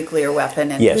this nuclear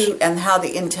weapon and and how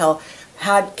the intel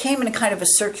came in a kind of a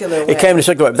circular way. It came in a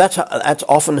circular way. That's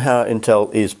often how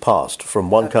intel is passed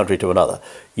from one country to another.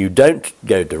 You don't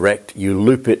go direct. You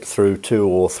loop it through 2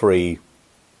 or 3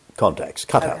 contacts,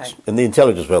 cutouts. In the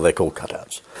intelligence world, they're called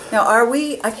cutouts. Now,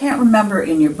 I can't remember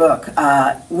in your book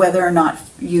whether or not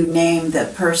you named the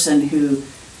person who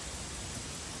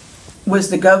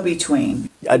was the go-between.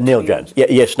 Neil Jones.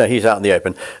 Yes, no, he's out in the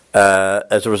open.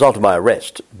 As a result of my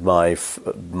arrest,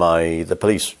 the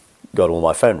police got all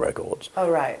my phone records. Oh,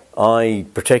 right. I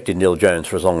protected Neil Jones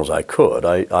for as long as I could.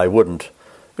 I wouldn't...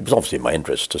 It was obviously in my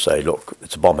interest to say, look,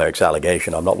 it's a bomb hoax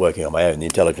allegation. I'm not working on my own. The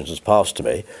intelligence has passed to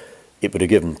me. It would have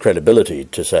given credibility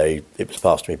to say it was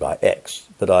passed to me by X.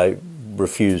 But I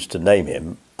refused to name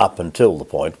him up until the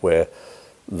point where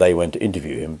they went to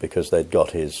interview him because they'd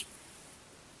got his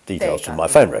details from my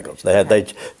phone records.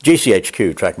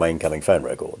 GCHQ tracked my incoming phone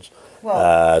records.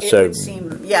 Well, it would seem,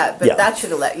 but that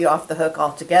should have let you off the hook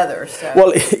altogether. So.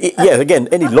 Well, again,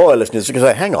 any lawyer listeners can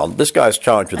say, hang on, this guy's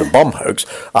charged with a bomb hoax.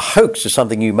 A hoax is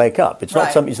something you make up. It's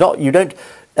not something,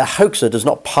 a hoaxer does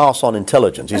not pass on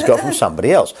intelligence he's got from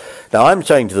somebody else. Now, I'm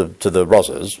saying to the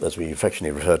Rozzers, as we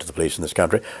affectionately refer to the police in this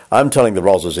country, I'm telling the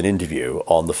Rozzers an interview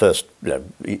on the first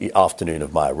afternoon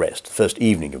of my arrest, the first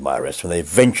evening of my arrest, when they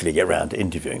eventually get round to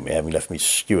interviewing me, having left me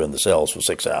stew in the cells for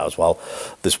 6 hours while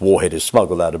this warhead is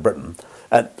smuggled out of Britain.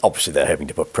 And obviously they're having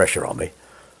to put pressure on me.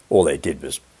 All they did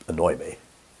was annoy me,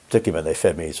 particularly when they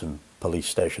fed me some police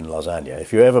station lasagna.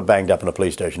 If you're ever banged up in a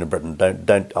police station in Britain,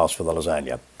 don't ask for the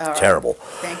lasagna. It's terrible.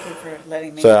 Thank you for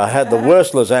letting me know. So I had the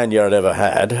worst lasagna I'd ever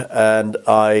had, and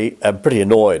I am pretty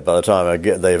annoyed by the time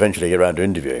they eventually get around to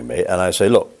interviewing me, and I say,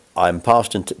 look,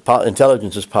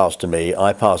 intelligence has passed to me,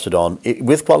 I pass it on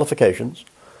with qualifications.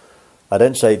 I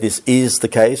don't say this is the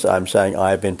case, I'm saying I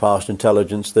have been passed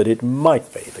intelligence that it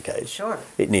might be the case. Sure.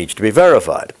 It needs to be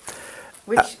verified.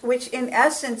 Which in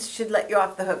essence should let you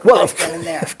off the hook. Well, then and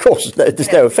there. Of course,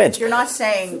 there's no offence. You're not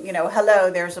saying,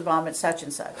 hello, there's a bomb at such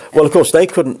and such. Well, of course, they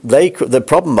couldn't. The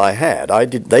problem I had,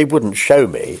 they wouldn't show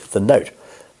me the note.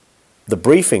 The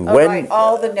briefing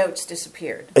all the notes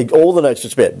disappeared. All the notes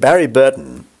disappeared. Barry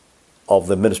Burton of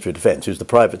the Ministry of Defence, who's the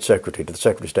private secretary to the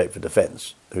Secretary of State for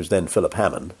Defence, who's then Philip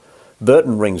Hammond.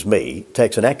 Burton rings me,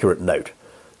 takes an accurate note.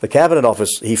 The Cabinet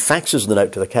Office, he faxes the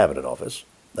note to the Cabinet Office.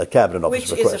 The Cabinet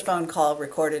Office request. Is a phone call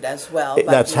recorded as well.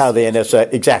 That's how the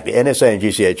NSA, exactly, NSA and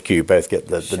GCHQ both get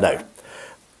the note,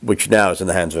 which now is in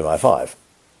the hands of MI5.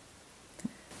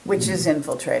 Which is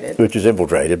infiltrated.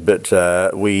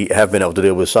 But we have been able to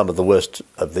deal with some of the worst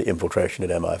of the infiltration at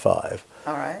MI5.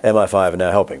 All right. MI5 are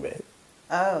now helping me.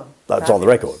 Oh. It's on the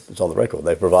record. It's on the record.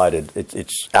 They've provided,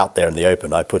 it's out there in the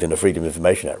open. I put in a Freedom of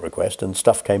Information Act request and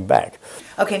stuff came back.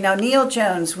 Okay, now Neil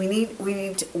Jones, who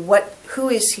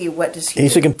is he, what does he do?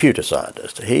 He's a computer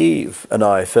scientist. He and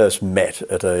I first met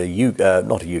at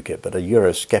not a UKIP, but a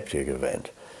Eurosceptic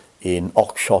event in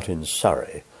Oxshott in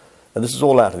Surrey. And this is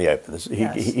all out in the open.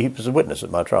 He was a witness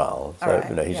at my trial. So,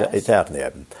 it's out in the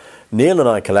open. Neil and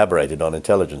I collaborated on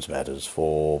intelligence matters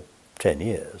for 10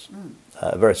 years.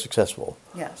 Very successful.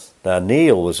 Yes. Now,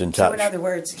 Neil was in touch... So, in other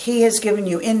words, he has given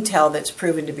you intel that's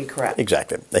proven to be correct.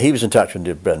 Exactly. He was in touch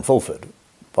with Ben Fulford.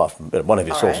 Apart from one of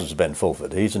his sources is Ben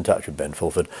Fulford. He's in touch with Ben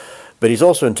Fulford. But he's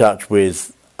also in touch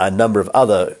with a number of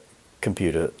other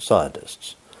computer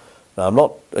scientists. Now, I'm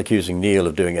not accusing Neil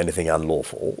of doing anything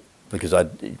unlawful, because I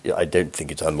don't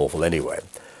think it's unlawful anyway.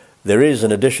 There is,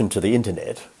 in addition to the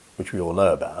internet, which we all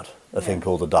know about, a thing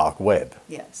called the dark web.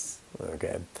 Yes.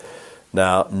 Okay.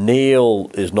 Now, Neil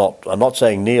is not, I'm not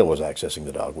saying Neil was accessing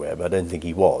the dark web. I don't think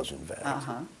he was, in fact.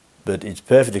 But it's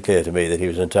perfectly clear to me that he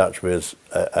was in touch with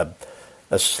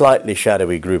a slightly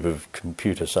shadowy group of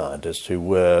computer scientists who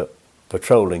were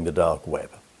patrolling the dark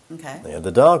web. Okay. Yeah,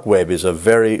 the dark web is a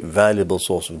very valuable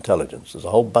source of intelligence. There's a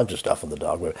whole bunch of stuff on the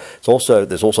dark web. There's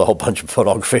also a whole bunch of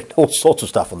pornography, all sorts of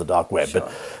stuff on the dark web. Sure.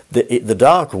 But the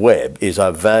dark web is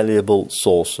a valuable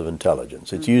source of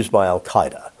intelligence. It's used by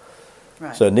Al-Qaeda.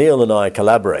 Right. So Neil and I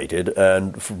collaborated,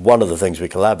 and one of the things we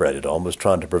collaborated on was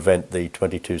trying to prevent the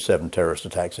 22/7 terrorist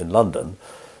attacks in London.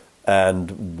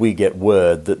 And we get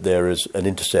word that there is an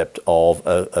intercept of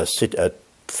a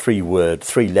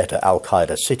three-letter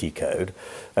Al-Qaeda city code,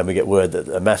 and we get word that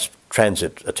a mass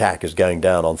transit attack is going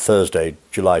down on Thursday,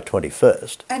 July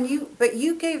 21st. But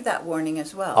you gave that warning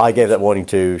as well. I gave that warning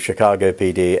to Chicago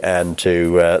PD and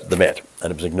to the Met,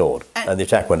 and it was ignored, and the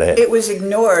attack went ahead. It was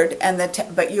ignored,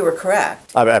 but you were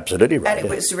correct. I'm absolutely right. And it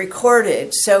was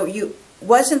recorded, so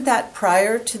wasn't that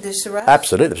prior to this arrest?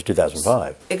 Absolutely, it was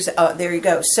 2005. There you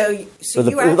go. So you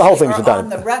the whole thing was on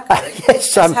the record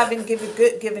yes, as having given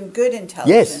good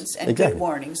intelligence and exactly. good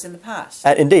warnings in the past.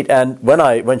 Indeed, and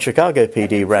when Chicago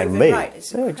PD rang me,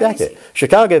 exactly,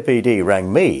 Chicago PD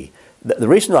rang me. The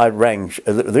reason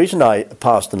I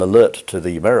passed an alert to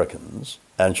the Americans,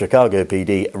 and Chicago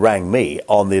PD rang me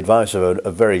on the advice of a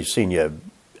very senior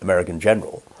American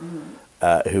general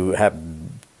who had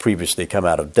previously come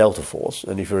out of Delta Force,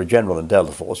 and if you're a general in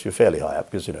Delta Force, you're fairly high up,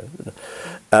 because,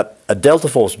 a Delta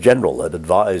Force general had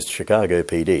advised Chicago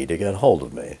PD to get hold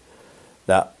of me.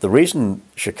 Now, the reason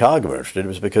Chicago were interested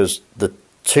was because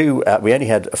we only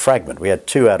had a fragment. We had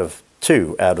two out of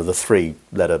the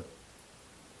three-letter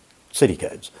city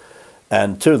codes.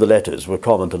 And two of the letters were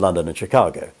common to London and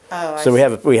Chicago. So we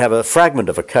have a fragment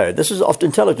of a code. This is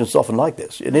intelligence is often like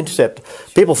this. An intercept,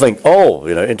 people think,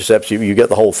 intercepts, you get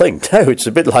the whole thing. No, it's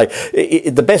a bit like,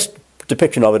 the best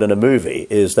depiction of it in a movie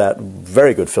is that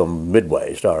very good film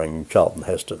Midway, starring Charlton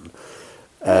Heston.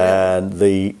 And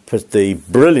the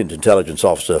brilliant intelligence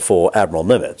officer for Admiral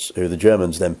Nimitz, who the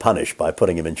Germans then punished by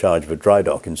putting him in charge of a dry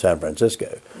dock in San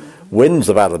Francisco, wins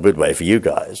the Battle of Midway for you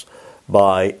guys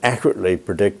by accurately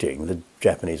predicting the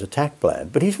Japanese attack plan.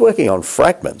 But he's working on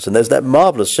fragments, and there's that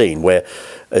marvellous scene where,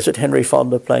 is it Henry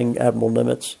Fonda playing Admiral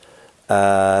Nimitz?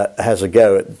 Has a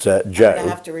go at Joe. I'm going to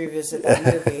have to revisit that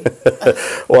movie.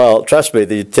 Well, trust me,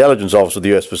 the intelligence officer of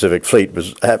the US Pacific Fleet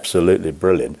was absolutely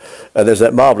brilliant. And there's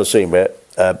that marvellous scene where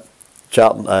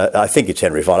Charlton, I think it's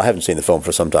Henry Fonda, I haven't seen the film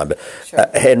for some time, but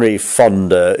Henry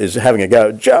Fonda is having a go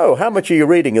at Joe, how much are you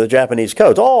reading of the Japanese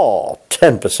codes?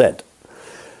 10%.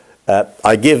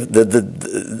 I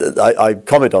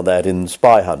comment on that in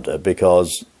Spyhunter,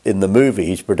 because in the movie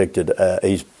he's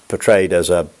portrayed as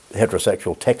a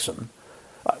heterosexual Texan.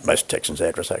 Most Texans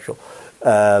are heterosexual.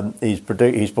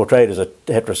 He's portrayed as a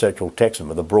heterosexual Texan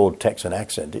with a broad Texan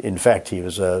accent. In fact, he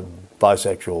was a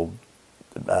bisexual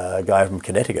guy from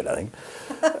Connecticut, I think,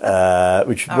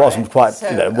 which wasn't quite,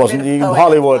 wasn't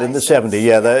Hollywood in the 70s.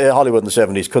 Yeah, Hollywood in the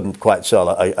 70s couldn't quite sell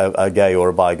a gay or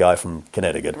a bi guy from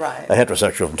Connecticut. Right. A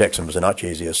heterosexual from Texas was a much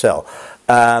easier sell.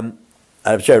 And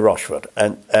it was Joe Rochefort,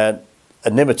 and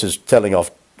Nimitz is telling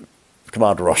off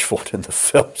Commander Rochefort in the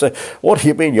film. So, what do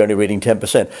you mean you're only reading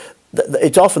 10%?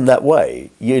 It's often that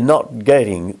way. You're not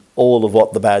getting all of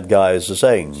what the bad guys are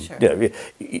saying. Sure.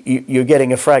 You're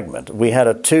getting a fragment. We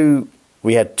had two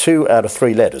out of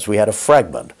three letters. We had a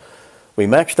fragment. We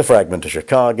matched the fragment to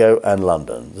Chicago and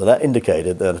London. So that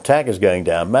indicated that an attack is going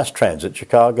down, mass transit,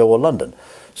 Chicago or London.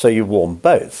 So you warn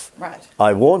both. Right.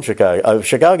 I warned Chicago.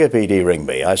 Chicago PD ring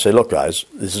me. I say, look, guys,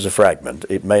 this is a fragment.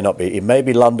 It may not be. It may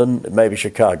be London. It may be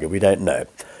Chicago. We don't know.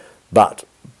 But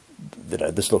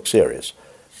this looks serious.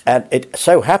 And it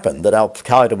so happened that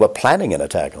Al-Qaeda were planning an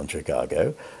attack on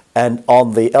Chicago and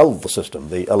on the ELV system,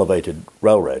 the elevated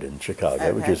railroad in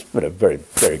Chicago, which is a very,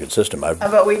 very good system.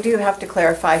 But we do have to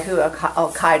clarify who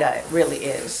Al-Qaeda really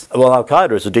is. Well,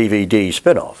 Al-Qaeda is a DVD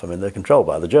spin-off. I mean, they're controlled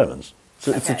by the Germans.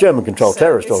 It's a German-controlled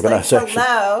terrorist organisation.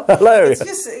 Hello. Hello. It's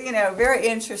just, very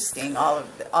interesting, all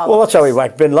well, that's how we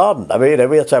whacked bin Laden. I mean,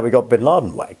 that's how we got bin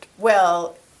Laden whacked.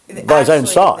 Well, by his own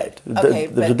side.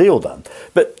 There's a deal done.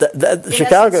 But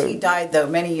Chicago... Essence, he died, though,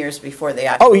 many years before they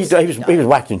actually... he was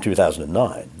whacked in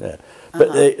 2009. Yeah.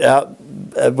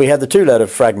 But we had the two-letter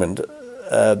fragment.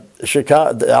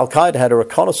 Al-Qaeda had a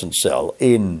reconnaissance cell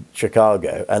in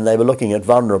Chicago, and they were looking at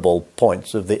vulnerable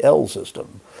points of the L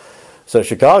system. So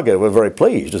Chicago were very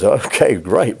pleased. They said, okay,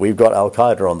 great, we've got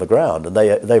Al-Qaeda on the ground, and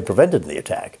they prevented the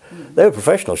attack. They were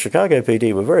professional. Chicago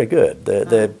PD were very good.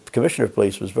 Their commissioner of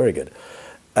police was very good.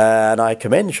 And I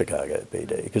commend Chicago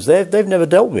PD, because they've never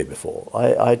dealt with me before.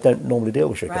 I don't normally deal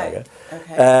with Chicago. Right.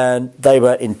 Okay. And they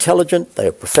were intelligent, they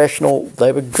were professional,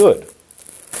 they were good.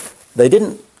 They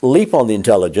didn't leap on the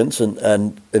intelligence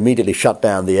and immediately shut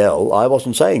down the L. I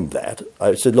wasn't saying that.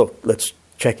 I said, look, let's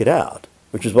check it out,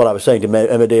 which is what I was saying to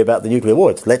MOD about the nuclear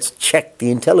war. Let's check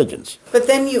the intelligence. But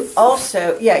then you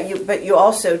also,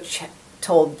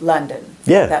 told London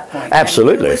at that point.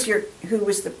 Absolutely. Who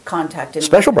was the contact in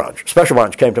Special London? Branch. Special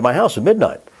Branch came to my house at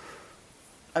midnight.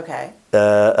 Okay.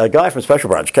 A guy from Special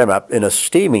Branch came up in a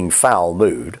steaming foul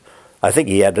mood. I think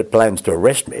he had plans to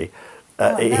arrest me.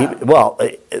 What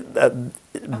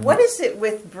is it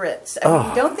with Brits? I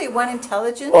mean, don't they want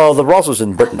intelligence? Well, the Rosses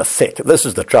in Britain are thick. This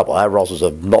is the trouble. Our Rosses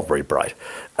are not very bright.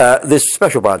 This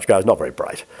Special Branch guy is not very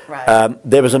bright. Right.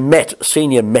 There was a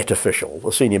senior Met official,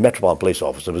 a senior Metropolitan Police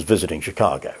officer, was visiting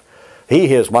Chicago. He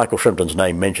hears Michael Shrimpton's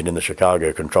name mentioned in the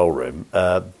Chicago control room,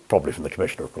 probably from the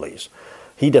Commissioner of Police.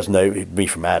 He doesn't know me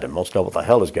from Adam, wants to know what the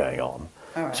hell is going on.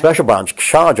 All right. Special Branch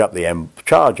charge up the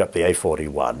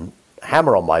A41,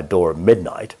 hammer on my door at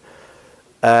midnight,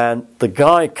 and the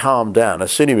guy calmed down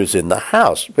as soon as he was in the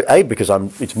house. Because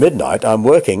it's midnight, I'm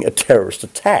working a terrorist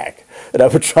attack, and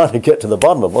we're trying to get to the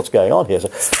bottom of what's going on here. So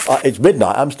it's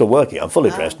midnight, I'm still working, I'm fully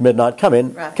dressed. Midnight, come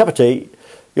in, cup of tea,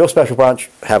 your Special Branch,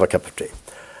 have a cup of tea.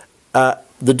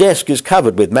 The desk is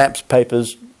covered with maps,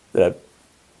 papers,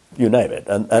 you name it,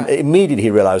 and immediately he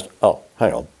realised, oh,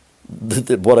 hang on.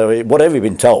 Whatever he'd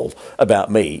been told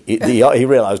about me, he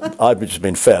realised I'd just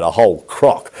been fed a whole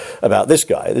crock about this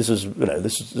guy. This is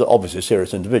obviously a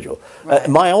serious individual. Right.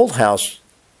 My old house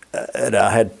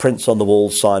had prints on the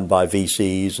walls signed by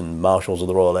VCs and Marshals of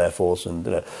the Royal Air Force, and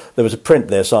there was a print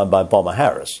there signed by Bomber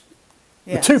Harris.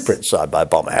 Yes. 2 prints signed by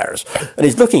Bomber Harris, and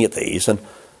he's looking at these and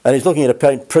he's looking at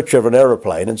a picture of an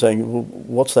aeroplane and saying, well,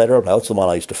 "What's that aeroplane? That's the one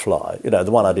I used to fly.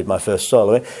 The one I did my first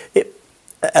solo."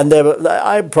 And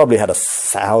I probably had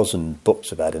 1,000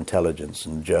 books about intelligence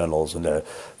and journals, and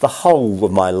the whole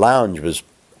of my lounge was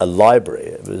a library.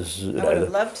 It was. I would have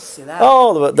loved to see that.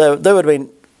 Oh, there would have been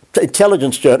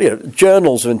intelligence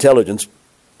journals of intelligence,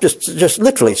 just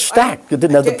literally stacked. It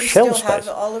didn't have the shelf space. Do you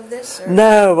still have all of this? Or?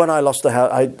 No, when I lost the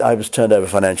house, I was turned over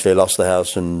financially. I lost the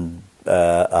house, and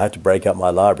I had to break up my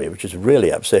library, which is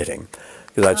really upsetting.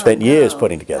 Because I'd spent years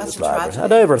putting together this library. I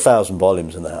had over 1,000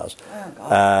 volumes in the house,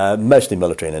 mostly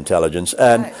military and intelligence.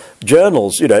 And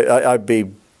journals, I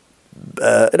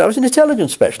was an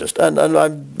intelligence specialist, and I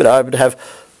would have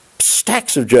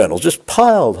stacks of journals just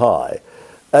piled high.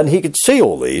 And he could see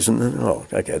all these, and,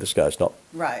 okay, this guy's not...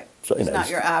 Right. So, he's not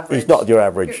your average... He's not your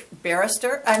average...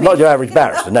 barrister? Not your average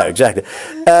barrister, no, exactly.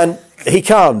 And he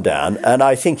calmed down, and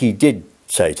I think he did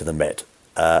say to the Met,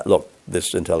 look,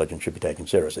 this intelligence should be taken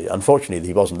seriously. Unfortunately,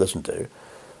 he wasn't listened to.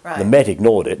 Right. The Met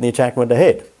ignored it, and the attack went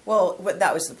ahead. Well,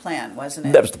 that was the plan, wasn't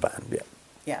it? That was the plan,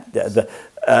 yeah.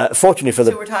 Fortunately for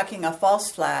So we're talking a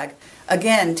false flag,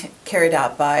 again carried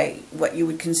out by what you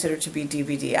would consider to be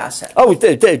DVD assets. Oh,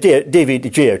 DVD,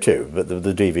 GO2, but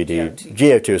the DVD,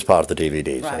 GO2 is part of the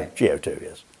DVD, right. So GO2,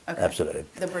 yes, okay. Absolutely.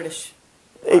 The British.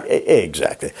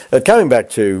 Exactly. Coming back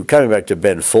to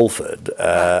Ben Fulford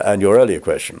and your earlier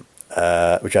question,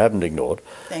 which I haven't ignored.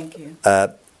 Thank you.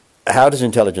 How does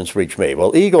intelligence reach me?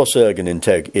 Well, Igor Sergin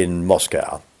in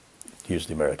Moscow, use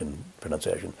the American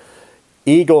pronunciation.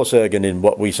 Igor Sergin in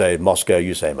what we say Moscow,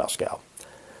 you say Moscow.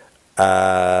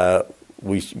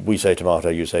 We say tomato,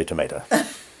 you say tomato.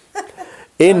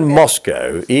 In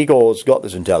Moscow, Igor's got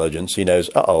this intelligence. He knows,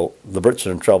 the Brits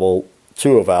are in trouble.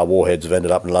 2 of our warheads have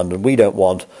ended up in London. We don't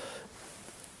want...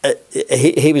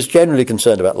 He was generally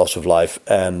concerned about loss of life,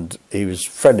 and he was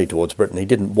friendly towards Britain. He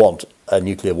didn't want a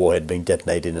nuclear warhead being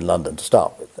detonated in London to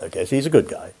start with. Okay, so he's a good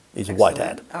guy. He's a white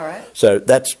hat. All right. So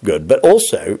that's good. But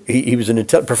also, he was an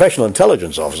professional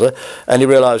intelligence officer, and he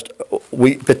realised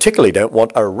we particularly don't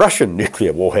want a Russian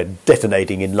nuclear warhead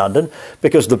detonating in London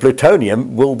because the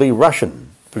plutonium will be Russian.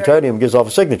 Plutonium gives off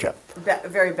a signature.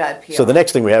 Very bad PR. So the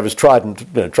next thing we have is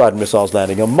Trident missiles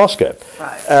landing on Moscow.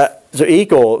 Right. So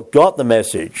Igor got the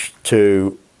message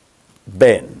to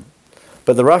Ben,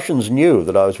 but the Russians knew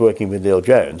that I was working with Neil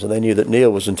Jones, and they knew that Neil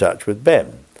was in touch with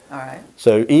Ben. All right.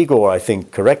 So Igor, I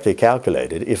think, correctly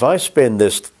calculated, if I spin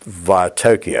this via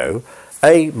Tokyo,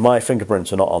 A, my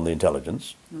fingerprints are not on the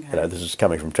intelligence. Okay. This is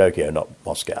coming from Tokyo, not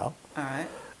Moscow. All right.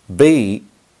 B,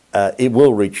 it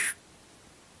will reach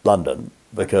London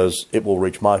because it will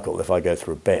reach Michael if I go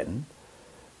through Ben.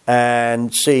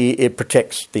 And C, it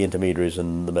protects the intermediaries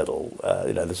in the middle.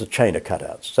 There's a chain of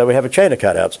cutouts. So we have a chain of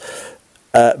cutouts.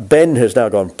 Ben has now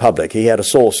gone public. He had a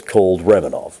source called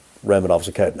Romanov. Romanov's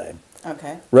a code name.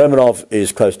 Okay. Romanov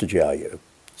is close to GRU.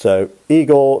 So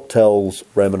Igor tells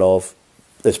Romanov,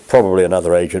 there's probably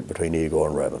another agent between Igor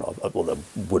and Romanov. Well, there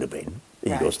would have been.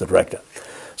 Igor's the director.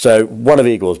 So one of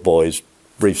Igor's boys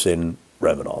briefs in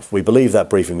Romanov. We believe that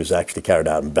briefing was actually carried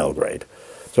out in Belgrade.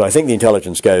 So I think the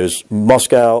intelligence goes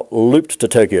Moscow, looped to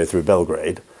Tokyo through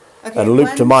Belgrade, and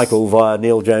looped to Michael via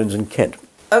Neil Jones and Kent.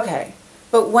 Okay.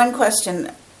 But one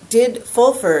question, did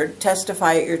Fulford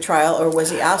testify at your trial, or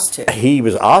was he asked to? He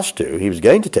was asked to. He was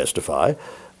going to testify.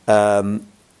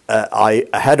 I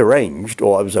had arranged,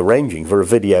 or I was arranging for a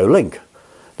video link.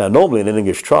 Now, normally in an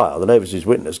English trial, an overseas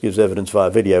witness gives evidence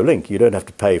via video link. You don't have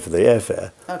to pay for the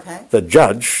airfare. Okay. The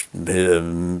judge,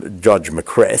 Judge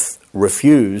McCreth,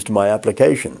 refused my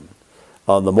application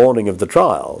on the morning of the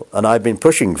trial, and I'd been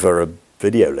pushing for a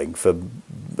video link for,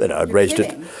 I'd raised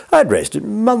it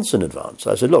months in advance.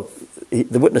 I said, look,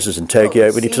 the witness is in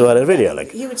Tokyo, we need to sort out a video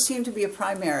link. He would seem to be a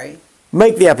primary.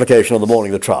 Make the application on the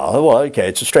morning of the trial. Well, okay,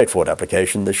 it's a straightforward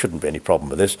application. There shouldn't be any problem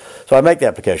with this. So I make the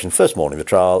application first morning of the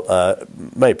trial.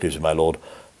 May it please you, my lord,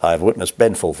 I have a witness,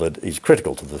 Ben Fulford. He's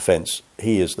critical to the defence.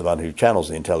 He is the one who channels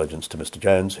the intelligence to Mr.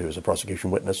 Jones, who is a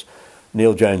prosecution witness.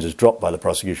 Neil Jones is dropped by the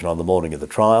prosecution on the morning of the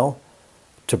trial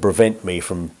to prevent me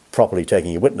from properly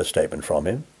taking a witness statement from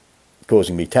him,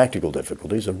 causing me tactical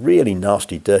difficulties, a really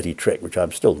nasty, dirty trick, which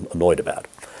I'm still annoyed about.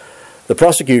 The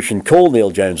prosecution called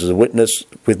Neil Jones as a witness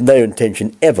with no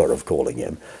intention ever of calling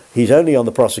him. He's only on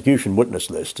the prosecution witness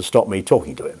list to stop me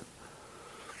talking to him.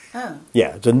 Oh.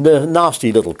 Yeah, it's a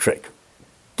nasty little trick.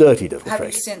 Dirty little trick. Have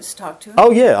you since talked to him?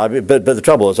 Oh, yeah, but the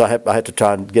trouble is I had to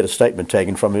try and get a statement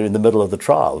taken from him in the middle of the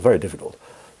trial. Very difficult.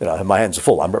 My hands are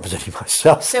full. I'm representing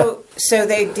myself. So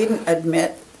they didn't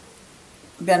admit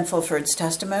Ben Fulford's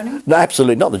testimony? No,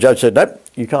 absolutely not. The judge said, no,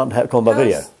 you can't call him by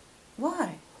video.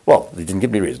 Why? Well, he didn't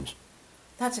give me reasons.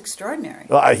 That's extraordinary.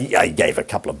 Well, I gave a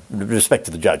couple of, with respect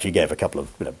to the judge, he gave a couple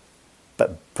of,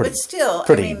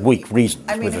 pretty weak reasons.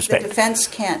 I mean, with respect. The defence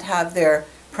can't have their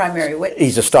primary witness.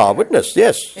 He's a star witness,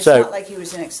 yes. It's not like he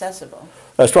was inaccessible.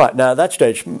 That's right. Now, at that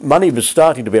stage, money was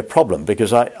starting to be a problem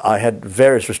because I had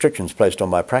various restrictions placed on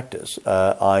my practice.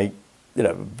 A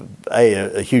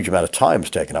huge amount of time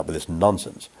was taken up with this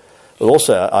nonsense. But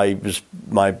also, I'd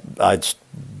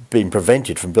been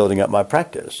prevented from building up my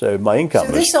practice. So my income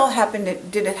So this all happened,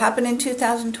 did it happen in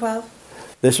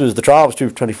 2012? The trial was due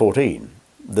 2014.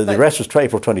 The rest was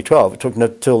April 2012. It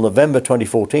took till November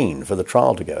 2014 for the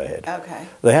trial to go ahead. Okay.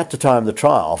 They had to time the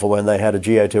trial for when they had a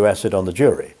GO2 asset on the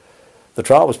jury. The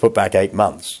trial was put back 8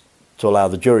 months to allow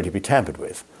the jury to be tampered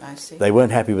with. I see. They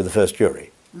weren't happy with the first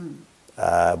jury.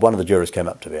 One of the jurors came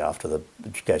up to me after the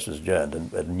case was adjourned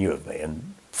and knew of me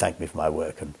and thanked me for my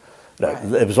work. And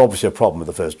there was obviously a problem with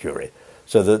the first jury.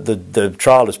 So the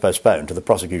trial is postponed, to the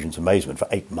prosecution's amazement, for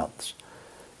 8 months.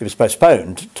 It was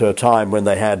postponed to a time when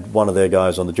they had one of their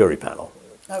guys on the jury panel.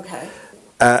 Okay.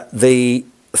 The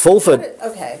Fulford...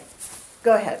 Okay.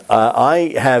 Go ahead.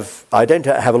 I don't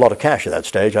have a lot of cash at that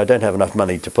stage. I don't have enough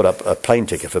money to put up a plane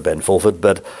ticket for Ben Fulford,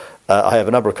 but I have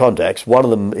a number of contacts. One of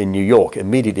them in New York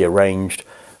immediately arranged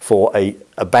for a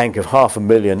bank of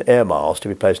 500,000 air miles to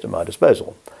be placed at my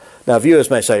disposal. Now,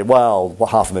 viewers may say, well,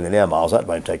 500,000 air miles, that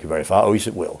won't take you very far. Oh, yes,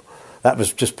 it will. That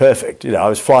was just perfect. I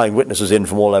was flying witnesses in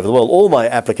from all over the world. All my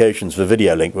applications for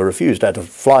video link were refused. I had to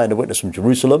fly in a witness from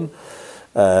Jerusalem.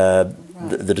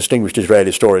 The distinguished Israeli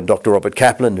historian Dr. Robert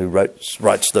Kaplan, who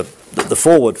writes the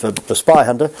foreword for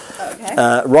Spyhunter. Okay.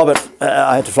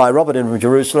 I had to fly Robert in from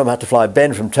Jerusalem. I had to fly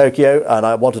Ben from Tokyo, and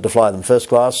I wanted to fly them first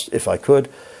class if I could.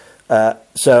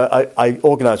 So I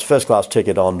organised a first class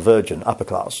ticket on Virgin, upper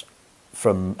class,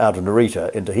 from out of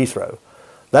Narita into Heathrow.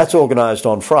 That's organised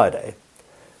on Friday.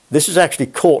 This is actually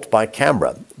caught by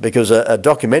camera because a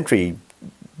documentary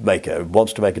maker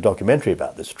wants to make a documentary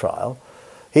about this trial.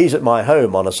 He's at my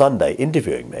home on a Sunday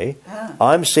interviewing me.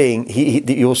 I'm seeing,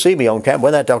 you'll see me on camera,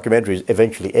 when that documentary is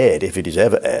eventually aired, if it is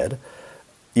ever aired,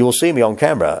 you will see me on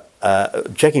camera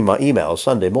checking my emails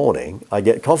Sunday morning. I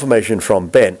get confirmation from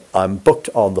Ben, I'm booked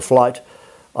on the flight,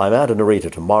 I'm out of Narita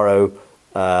tomorrow,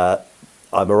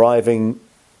 I'm arriving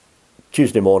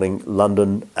Tuesday morning,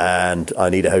 London, and I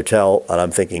need a hotel, and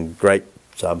I'm thinking, great,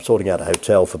 so I'm sorting out a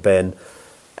hotel for Ben.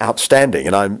 Outstanding,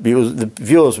 and the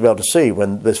viewers will be able to see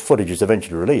when this footage is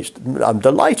eventually released. I'm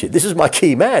delighted. This is my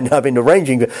key man. I've been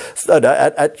arranging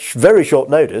at very short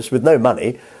notice with no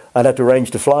money. I'd had to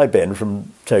arrange to fly Ben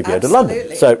from Tokyo to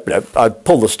London. So I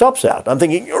pulled the stops out. I'm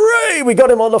thinking, hooray, we got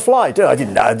him on the flight. I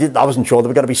wasn't sure there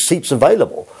were going to be seats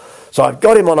available. So I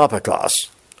got him on upper class,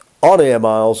 on air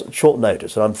miles, at short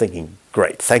notice, and I'm thinking,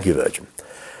 great, thank you, Virgin.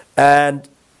 And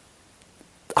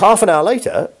half an hour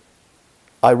later,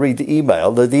 I read the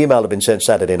email. The email had been sent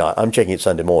Saturday night. I'm checking it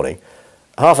Sunday morning.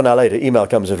 Half an hour later, email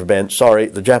comes in from Ben. Sorry,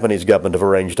 the Japanese government have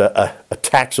arranged a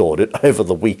tax audit over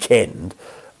the weekend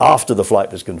after the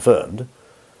flight was confirmed.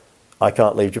 I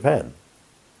can't leave Japan.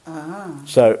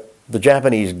 So the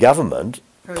Japanese government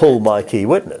pulled my key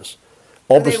witness.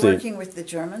 Obviously, are they working with the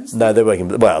Germans? No, they're working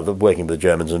with the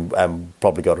Germans and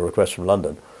probably got a request from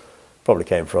London. Probably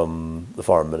came from the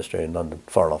Foreign Ministry in London,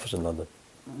 Foreign Office in London.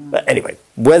 But anyway,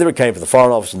 whether it came from the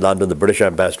Foreign Office in London, the British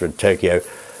Ambassador in Tokyo,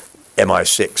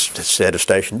 MI6 head of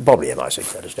station, probably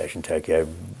MI6 head of station Tokyo,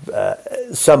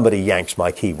 somebody yanks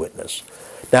my key witness.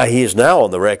 Now, he is now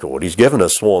on the record. He's given a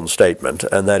sworn statement,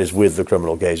 and that is with the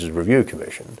Criminal Cases Review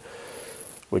Commission,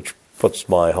 which puts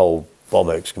my whole bomb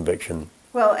hoax conviction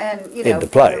Well, and, into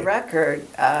play. For the record,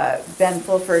 Ben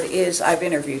Fulford I've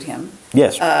interviewed him.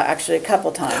 Yes. Actually, a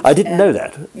couple times. I didn't know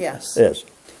that. Yes. Yes.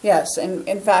 Yes, and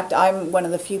in fact, I'm one of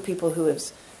the few people who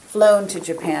has flown to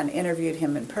Japan, interviewed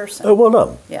him in person. Oh, well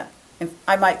done. Yeah. And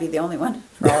I might be the only one,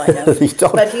 for all I know.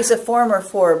 But he's a former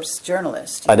Forbes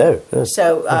journalist. I know. Yes.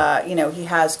 So, he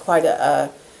has quite a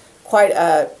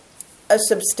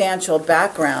substantial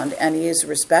background, and he is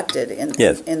respected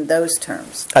in those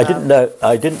terms. I didn't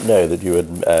know that you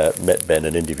had met Ben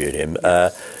and interviewed him.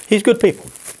 He's good people.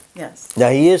 Yes. Now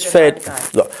he is fed.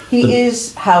 Look, he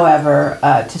is, however,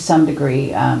 to some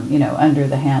degree, under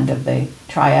the hand of the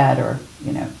triad, or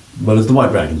Well, it's the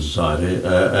White Dragon Society,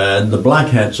 and the Black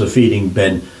Hats are feeding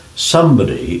Ben.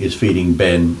 Somebody is feeding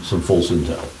Ben some false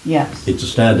intel. Yes. It's a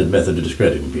standard method of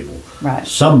discrediting people. Right.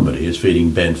 Somebody is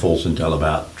feeding Ben false intel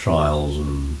about trials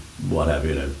and what have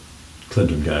you,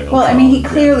 Clinton going on. Well, I mean, he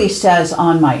clearly says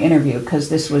on my interview, because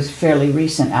this was fairly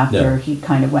recent after he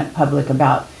kind of went public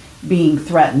about being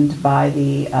threatened by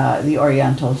the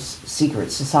Oriental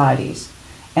secret societies,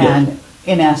 and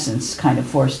in essence, kind of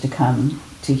forced to come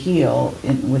to heel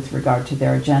with regard to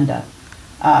their agenda.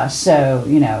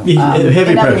 In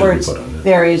other words,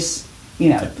 there is,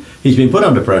 He's been put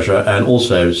under pressure, and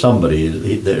also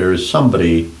there is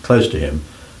somebody close to him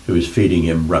who is feeding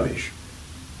him rubbish.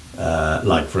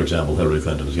 Like, for example, Hillary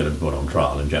Clinton is going to be put on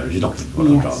trial in January. She's not going to be put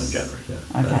on trial in January.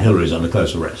 Yeah. Okay. Hillary's under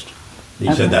close arrest.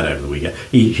 He said that over the weekend.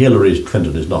 Hillary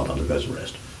Clinton is not under close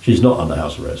arrest. She's not under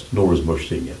house arrest, nor is Bush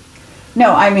Sr.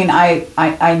 No, I mean,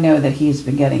 I know that he's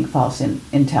been getting false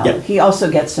intel. Yeah. He also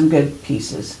gets some good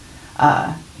pieces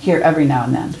here every now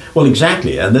and then. Well,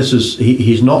 exactly, and this is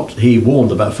he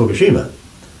warned about Fukushima.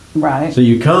 Right. So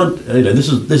you can't, this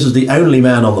is the only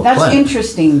man on the planet. That's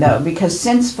interesting, though, because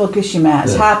since Fukushima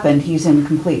has happened, he's in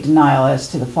complete denial as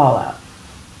to the fallout.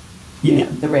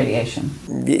 The radiation.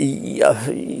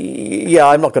 Yeah,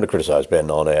 I'm not going to criticise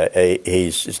Ben on it.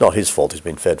 It's not his fault he's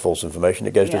been fed false information.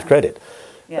 It goes to his credit.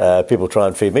 Yeah. People try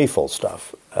and feed me false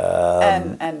stuff.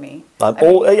 And me. I'm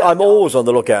always on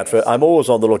the lookout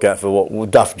for what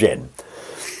Duff Jen.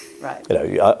 Right.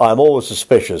 I'm always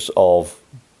suspicious of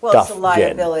Well, Duff it's a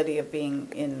liability of being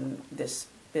in this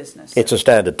business. It's a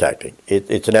standard tactic.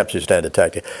 It's an absolute standard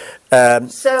tactic.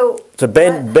 So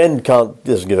Ben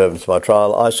doesn't give evidence to my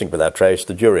trial. I sink without trace.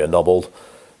 The jury are nobbled,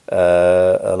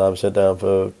 and I'm sent down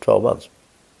for 12 months.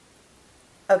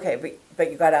 Okay, but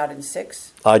you got out in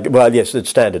 6? Well, yes, it's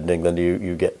standard in England.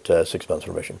 You get 6 months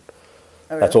remission. Oh,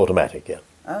 really? That's automatic. Yeah.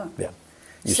 Oh. Yeah.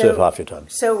 You serve half your time.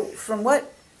 So from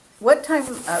what time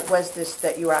was this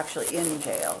that you were actually in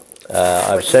jail?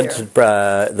 The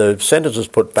sentence was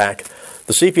put back.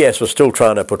 The CPS was still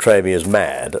trying to portray me as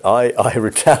mad. I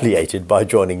retaliated by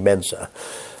joining Mensa.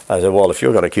 I said, well, if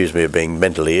you're going to accuse me of being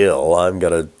mentally ill, I'm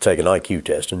going to take an IQ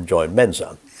test and join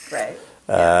Mensa. Right.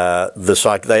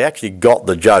 They actually got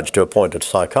the judge to appoint a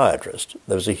psychiatrist.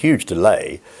 There was a huge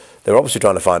delay. They were obviously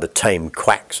trying to find a tame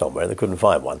quack somewhere. They couldn't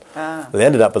find one. They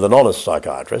ended up with an honest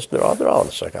psychiatrist. There are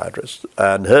honest psychiatrists.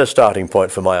 And her starting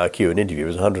point for my IQ in interview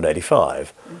was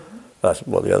 185. Mm-hmm.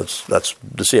 That's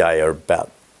the CIA are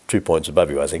about 2 points above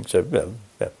you, I think. So,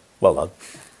 well done.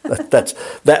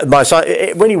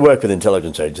 When you work with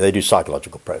intelligence agents, they do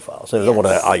psychological profiles. They don't want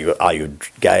to know, are you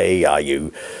gay? Are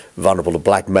you vulnerable to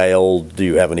blackmail? Do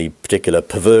you have any particular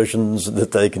perversions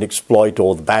that they can exploit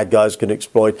or the bad guys can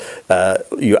exploit?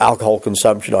 Your alcohol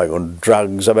consumption? Are you on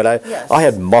drugs? I mean, I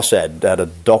had Mossad, had a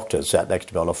doctor sat next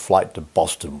to me on a flight to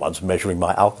Boston once measuring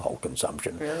my alcohol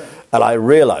consumption. Really? And I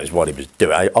realised what he was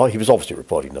doing. He was obviously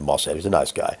reporting to Mossad. He was a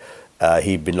nice guy.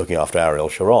 He'd been looking after Ariel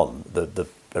Sharon, the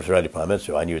Israeli Prime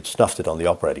Minister. I knew he'd snuffed it on the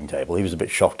operating table. He was a bit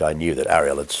shocked I knew that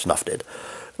Ariel had snuffed it.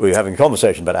 We were having a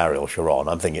conversation about Ariel Sharon.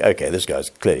 I'm thinking, okay, this guy's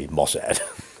clearly Mossad.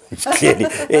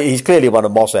 he's clearly one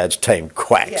of Mossad's tame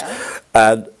quacks. Yeah.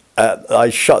 And I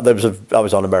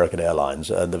was on American Airlines,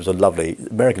 and there was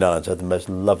American Airlines had the most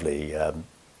lovely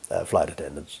flight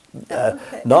attendants.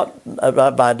 Okay. Not,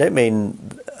 I don't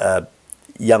mean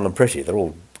young and pretty. They're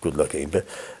all good looking, but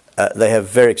they have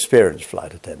very experienced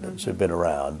flight attendants who've been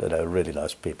around and are really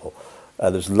nice people.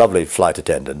 There's a lovely flight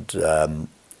attendant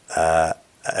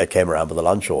came around with a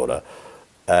lunch order,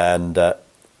 and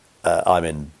I'm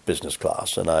in business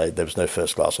class, and there was no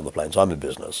first class on the plane, so I'm in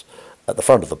business. At the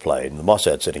front of the plane, the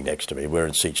Mossad sitting next to me, we're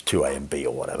in seats 2A and B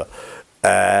or whatever,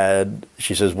 and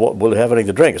she says, "What will you have anything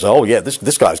to drink?" I said, "Oh yeah,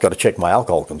 this guy's got to check my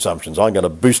alcohol consumption, so I'm going to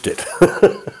boost it."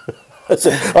 I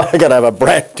said, "I'm going to have a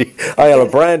brandy. I have a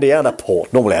brandy and a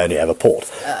port. Normally I only have a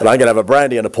port, but I'm going to have a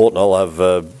brandy and a port, and I'll have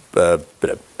a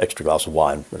extra glass of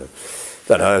wine."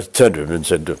 Then I turned to him and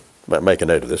said, "Make a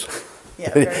note of this."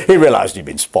 Yeah, he realised he'd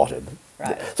been spotted.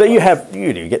 Right. So you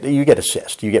get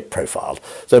assessed, you get profiled.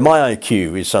 So my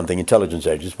IQ is something intelligence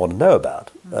agents want to know about.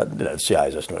 The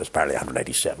CIA's estimate is apparently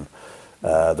 187.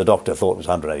 The doctor thought it was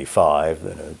 185.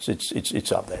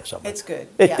 It's up there somewhere. It's good.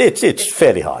 It's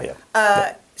fairly high.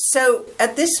 Yeah. So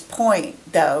at this point,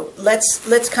 though,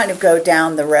 let's kind of go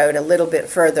down the road a little bit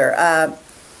further.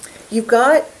 You've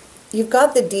got the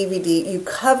DVD. You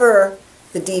cover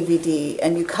the DVD,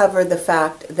 and you cover the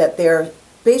fact that they're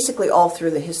basically all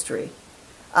through the history.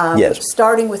 Yes.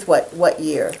 Starting with what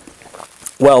year?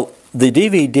 Well, the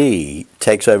DVD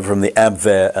takes over from the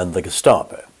Abwehr and the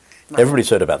Gestapo. Right. Everybody's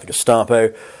heard about the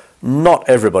Gestapo. Not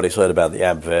everybody's heard about the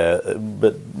Abwehr,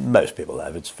 but most people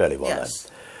have. It's fairly well known.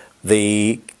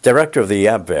 The director of the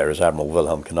Abwehr is Admiral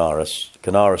Wilhelm Canaris.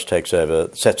 Canaris takes over,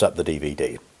 sets up the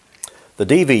DVD. The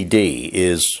DVD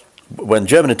is, when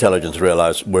German intelligence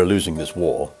realize we're losing this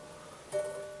war,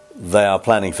 they are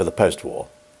planning for the post-war.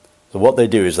 So what they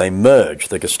do is they merge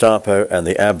the Gestapo and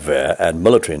the Abwehr and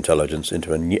military intelligence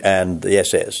into and the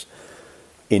SS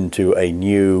into a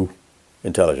new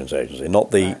intelligence agency,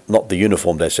 not the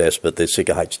uniformed SS, but the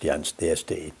Sicherheitsdienst, the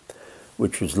SD,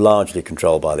 which was largely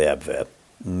controlled by the Abwehr.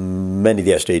 Many of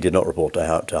the SD did not report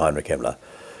to Heinrich Himmler.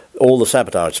 All the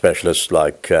sabotage specialists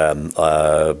like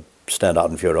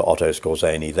Standartenführer Otto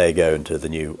Skorzeny, they go into the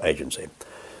new agency.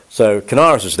 So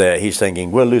Canaris is there. He's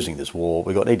thinking, we're losing this war.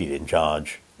 We've got an idiot in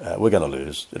charge. We're going to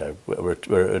lose.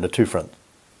 We're in a two-front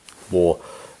war.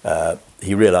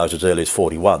 He realised as early as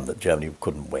 1941 that Germany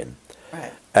couldn't win.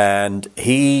 Right. And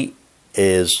he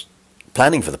is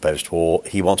planning for the post-war.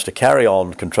 He wants to carry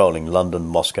on controlling London,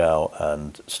 Moscow,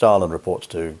 and Stalin reports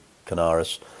to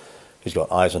Canaris. He's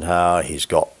got Eisenhower. He's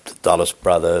got the Dulles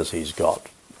brothers. He's got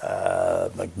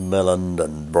Macmillan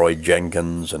and Roy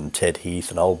Jenkins and Ted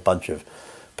Heath and a whole bunch of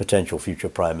potential future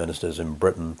prime ministers in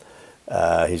Britain.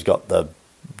 He's got the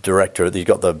director, he's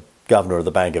got the governor of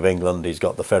the Bank of England, he's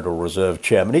got the Federal Reserve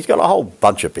chairman, he's got a whole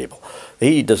bunch of people.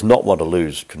 He does not want to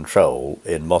lose control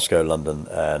in Moscow, London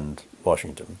and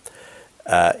Washington.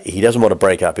 He doesn't want to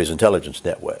break up his intelligence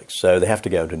networks, so they have to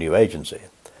go into a new agency.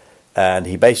 And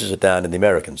he bases it down in the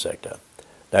American sector.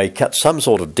 Now he cut some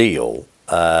sort of deal.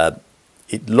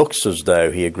 It looks as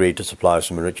though he agreed to supply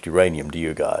some enriched uranium to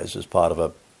you guys as part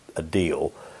of a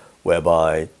deal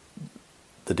whereby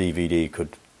the DVD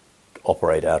could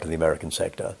operate out of the American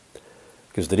sector,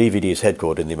 because the DVD is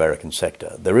headquartered in the American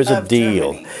sector. There is a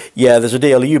deal. Germany. Yeah, there's a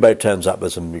deal. A U-boat turns up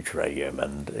with some uranium,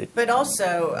 and But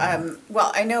also,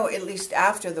 well, I know at least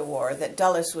after the war that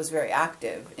Dulles was very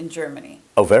active in Germany.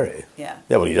 oh, very. Yeah.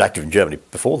 Yeah, well, he was active in Germany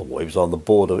before the war. He was on the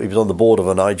board of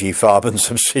an IG Farben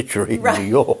subsidiary in New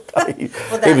York. He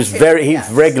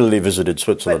regularly visited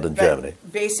Switzerland and Germany.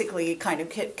 Basically, kind of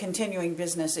continuing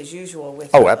business as usual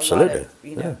with absolutely.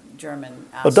 a lot of, German.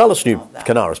 Well, Dulles knew and all that.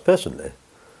 Canaris personally.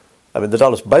 I mean,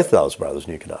 both Dulles brothers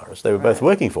knew Canaris. They were both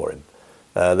working for him.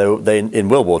 In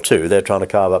World War II, they're trying to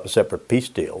carve up a separate peace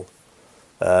deal.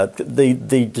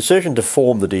 The decision to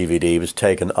form the DVD was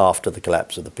taken after the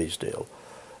collapse of the peace deal.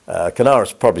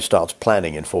 Canaris probably starts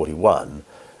planning in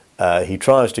 1941. He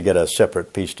tries to get a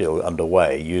separate peace deal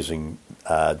underway using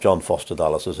John Foster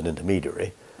Dulles as an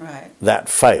intermediary. Right. That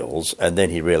fails, and then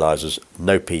he realises,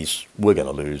 no peace, we're going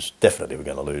to lose, definitely we're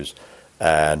going to lose,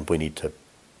 and we need to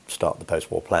start the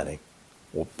post-war planning.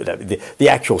 The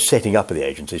actual setting up of the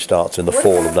agency starts in the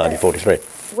fall of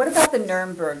 1943. What about the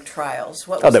Nuremberg trials?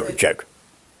 They were a joke.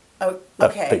 Oh,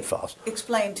 okay. A big farce.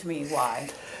 Explain to me why.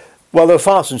 Well, they were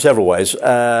farce in several ways.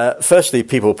 Firstly,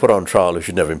 people were put on trial who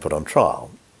should never have been put on trial.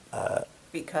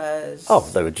 Because? Oh,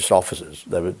 they were just officers.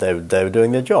 They were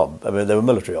doing their job. I mean, they were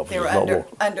military officers. They were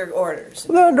under orders.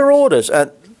 Well, they're under orders.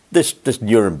 And this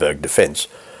Nuremberg defence,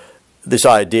 this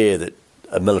idea that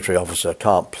a military officer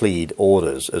can't plead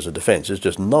orders as a defence is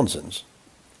just nonsense.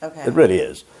 Okay. It really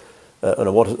is.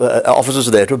 Officers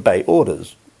are there to obey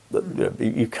orders.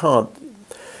 You can't.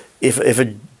 If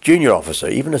a junior officer,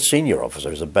 even a senior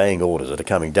officer, is obeying orders that are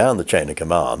coming down the chain of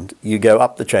command, you go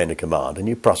up the chain of command and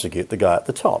you prosecute the guy at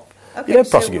the top. Okay, You don't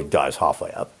so- prosecute guys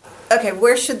halfway up. Okay,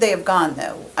 where should they have gone,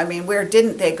 though? I mean, where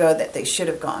didn't they go that they should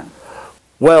have gone?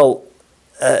 Well,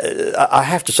 I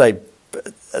have to say,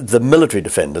 the military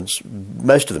defendants,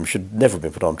 most of them should never have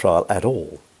been put on trial at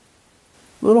all.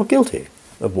 They're not guilty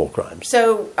of war crimes.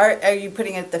 So are you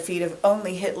putting it at the feet of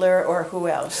only Hitler or who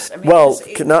else? I mean, Well,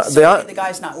 'cause the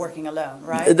guy's not working alone,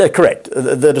 right? They're correct.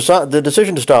 The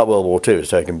decision to start World War II was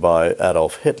taken by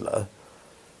Adolf Hitler.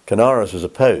 Canaris was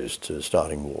opposed to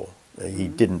starting war. He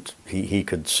didn't. He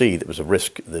could see there was a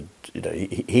risk that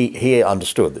he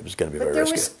understood that it was going to be But very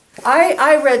there risky.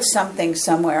 I read something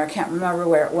somewhere, I can't remember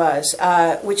where it was,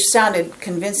 which sounded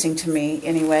convincing to me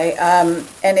anyway, and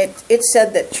it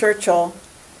said that Churchill,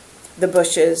 the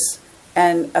Bushes,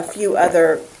 and a few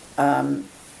other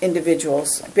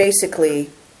individuals, basically,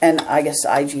 and I guess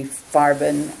I.G.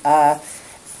 Farben,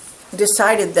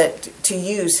 decided that to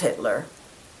use Hitler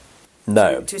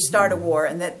No, to start a war,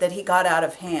 and that he got out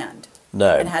of hand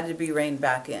no. and had to be reined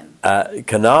back in.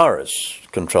 Canaris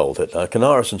controlled Hitler.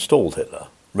 Canaris installed Hitler.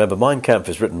 Remember, Mein Kampf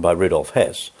is written by Rudolf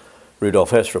Hess. Rudolf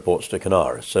Hess reports to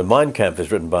Canaris. So Mein Kampf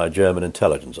is written by a German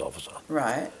intelligence officer.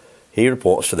 Right. He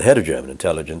reports to the head of German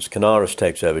intelligence. Canaris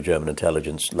takes over German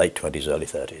intelligence late 20s, early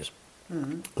 30s.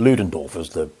 Ludendorff is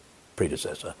the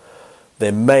predecessor.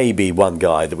 There may be one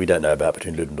guy that we don't know about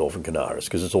between Ludendorff and Canaris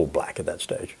because it's all black at that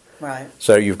stage. Right.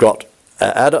 So you've got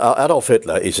Adolf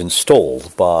Hitler is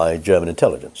installed by German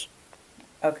intelligence.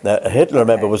 Okay. Now, Hitler,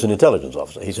 remember, Okay. was an intelligence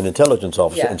officer. He's an intelligence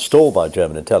officer Yes. installed by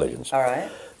German intelligence. All right.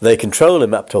 They control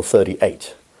him up till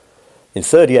 38. In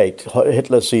 38,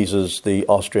 Hitler seizes the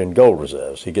Austrian gold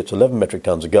reserves. He gets 11 metric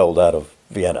tons of gold out of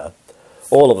Vienna.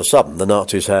 All of a sudden, the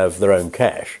Nazis have their own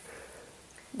cash.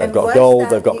 They've And got was gold, that-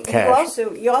 they've got cash.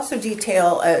 You also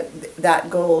detail that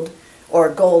gold or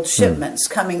gold shipments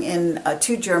coming in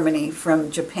to Germany from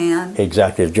Japan.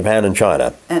 Exactly, Japan and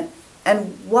China.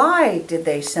 And why did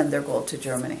they send their gold to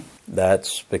Germany?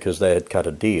 That's because they had cut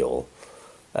a deal,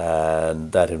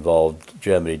 and that involved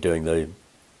Germany doing the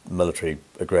military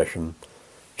aggression,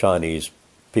 Chinese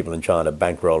people in China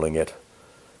bankrolling it.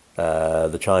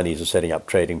 The Chinese are setting up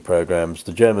trading programs.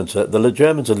 The Germans are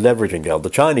leveraging gold. The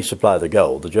Chinese supply the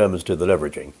gold. The Germans do the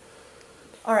leveraging.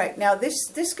 All right, now this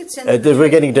gets into We're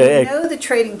getting to you know the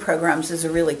trading programs is a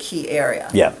really key area.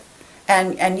 Yeah.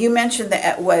 And you mentioned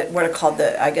what are called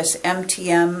the, I guess,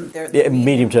 MTM. Yeah,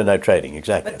 medium term note trading,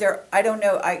 exactly. But I don't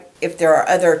know if there are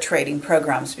other trading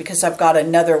programs, because I've got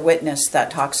another witness that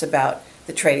talks about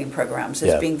the trading programs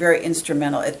as being very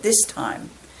instrumental at this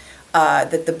time,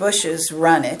 that the Bushes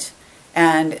run it,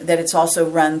 and that it's also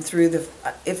run through the,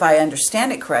 if I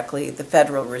understand it correctly, the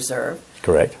Federal Reserve.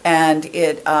 Correct. And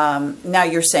it now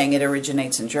you're saying it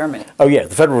originates in Germany. Oh yeah,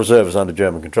 the Federal Reserve is under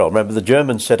German control. Remember, the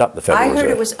Germans set up the Federal Reserve. I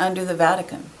heard it was under the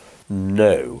Vatican.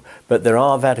 No, but there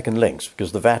are Vatican links,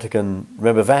 because the Vatican,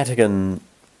 remember, Vatican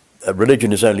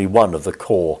religion is only one of the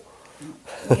core.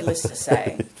 Needless to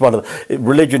say,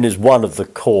 Religion is one of the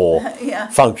core Yeah.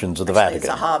 functions of the Actually, Vatican.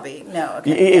 it's a hobby. No,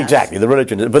 okay. yes. Exactly, the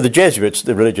religion. But the Jesuits,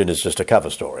 the religion is just a cover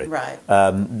story. Right.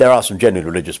 There are some genuine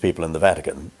religious people in the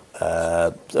Vatican.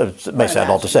 It may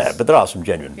sound odd to say it, but there are some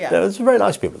genuine. Yeah. There's some very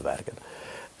nice people in the Vatican,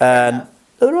 and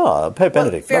there are Pope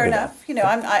Benedict. Fair lovely enough. man. You know,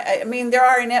 I mean, there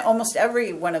are in almost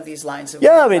every one of these lines of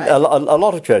Yeah, work, I mean, right? a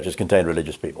lot of churches contain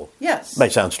religious people. Yes. May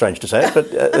sound strange to say it,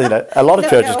 but a lot of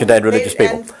churches contain religious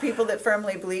people. And people that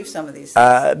firmly believe some of these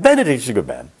things. Benedict's a good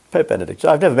man. Pope Benedict.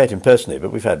 I've never met him personally,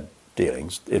 but we've had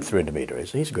dealings through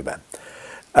intermediaries. He's a good man.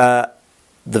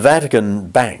 The Vatican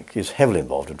Bank is heavily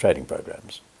involved in trading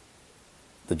programs.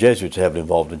 The Jesuits are heavily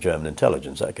involved in German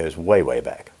intelligence. That goes way, way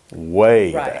back.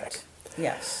 Way back. Right.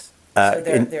 Yes. So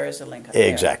there is a link up there.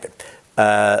 Exactly.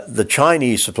 The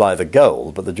Chinese supply the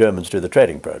gold, but the Germans do the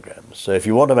trading programs. So if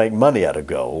you want to make money out of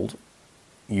gold,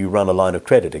 you run a line of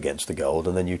credit against the gold,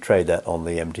 and then you trade that on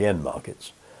the MTN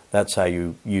markets. That's how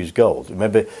you use gold.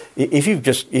 Remember, if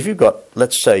you've got,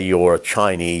 let's say you're a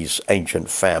Chinese ancient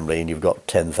family and you've got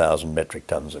 10,000 metric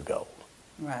tons of gold.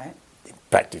 Right. In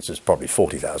practice, it's probably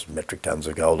 40,000 metric tons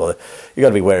of gold. You've got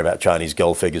to be wary about Chinese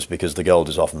gold figures because the gold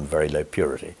is often very low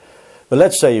purity. But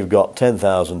let's say you've got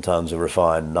 10,000 tons of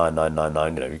refined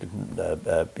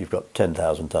 9999. You've got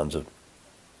 10,000 tons of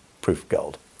proof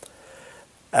gold.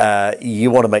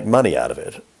 You want to make money out of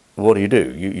it. What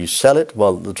do? You sell it.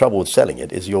 Well, the trouble with selling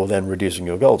it is you're then reducing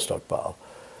your gold stockpile.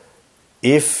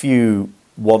 If you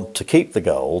want to keep the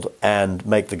gold and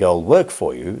make the gold work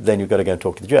for you, then you've got to go and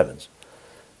talk to the Germans,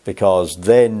 because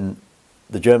then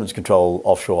the Germans control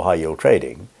offshore high yield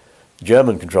trading.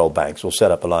 German-controlled banks will set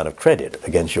up a line of credit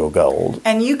against your gold.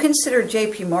 And you consider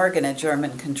J.P. Morgan a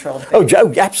German-controlled bank?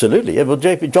 Oh, absolutely. Yeah, well,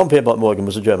 John Pierpont Morgan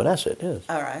was a German asset, yes.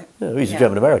 All right. Yeah, he's a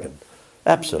German-American.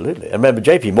 Absolutely. And remember,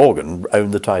 J.P. Morgan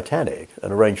owned the Titanic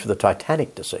and arranged for the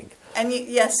Titanic to sink. And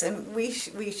yes, and we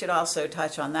should also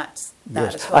touch on that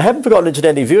Yes. as well. I haven't forgotten,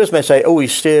 incidentally, viewers may say, oh, he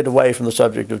steered away from the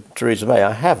subject of Theresa May.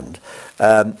 I haven't.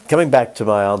 Coming back to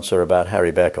my answer about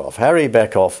Harry Beckhoff. Harry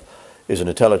Beckhoff is an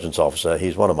intelligence officer.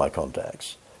 He's one of my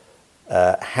contacts.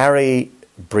 Harry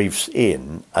briefs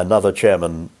in another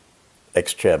chairman,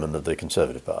 ex-chairman of the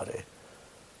Conservative Party.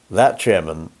 That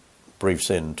chairman briefs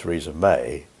in Theresa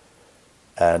May.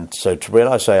 And so when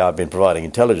I say I've been providing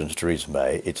intelligence to Theresa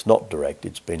May, it's not direct.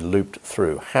 It's been looped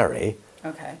through Harry,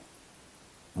 Okay.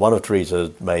 one of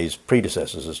Theresa May's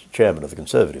predecessors as chairman of the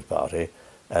Conservative Party,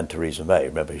 and Theresa May.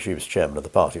 Remember, she was chairman of the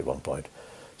party at one point.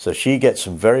 So she gets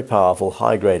some very powerful,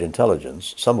 high-grade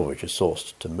intelligence, some of which is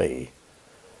sourced to me.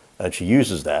 And she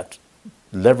uses that,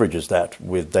 leverages that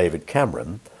with David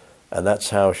Cameron, and that's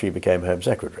how she became Home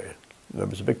Secretary. Remember,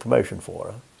 it was a big promotion for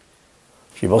her.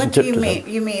 She wasn't What do you tipped as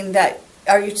mean? You mean that,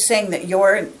 are you saying that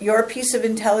your piece of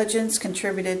intelligence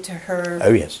contributed to her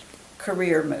Oh, yes.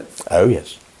 career move? Oh,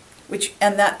 yes.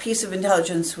 And that piece of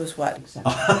intelligence was what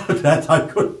exactly? That I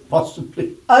couldn't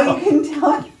possibly. Oh, you can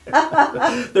tell me.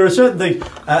 There are certain things.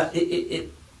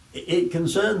 It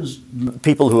concerns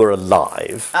People who are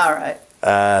alive, All right.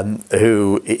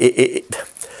 who,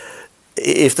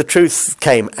 if the truth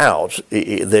came out,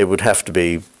 there would have to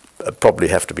be, probably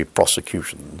have to be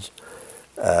prosecutions.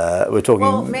 We're talking.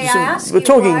 Well, may I ask we're you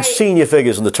talking why- senior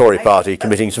figures in the Tory party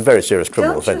committing some very serious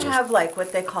criminal Don't offences. you have like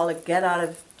what they call a get out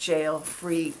of jail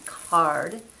free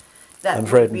card that I'm would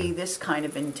afraid- be this kind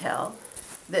of intel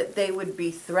that they would be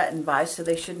threatened by, so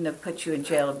they shouldn't have put you in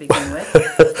jail to begin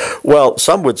with? Well,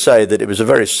 some would say that it was a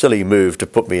very silly move to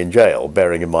put me in jail,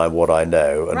 bearing in mind what I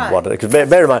know and Right. what. Because bear in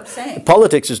mind, That's what I'm saying.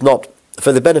 politics is not,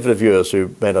 for the benefit of viewers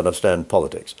who may not understand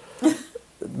politics.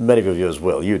 Many of your viewers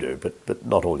will, you do, but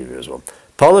not all your viewers will.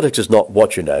 Politics is not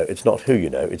what you know, it's not who you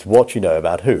know, it's what you know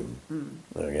about whom.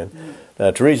 There again.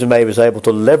 Now, Theresa May was able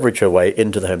to leverage her way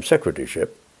into the Home Secretaryship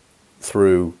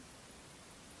through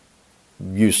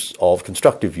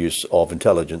constructive use of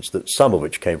intelligence, that some of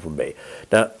which came from me.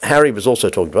 Now, Harry was also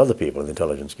talking to other people in the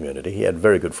intelligence community. He had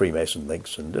very good Freemason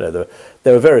links, and there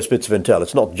were various bits of intel.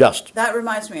 It's not just. That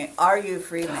reminds me, are you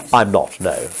Freemason? I'm not,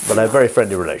 no, but I have very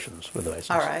friendly relations with the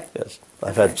Masons. All right. Yes,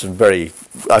 I've had some very.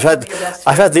 I've had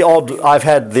the odd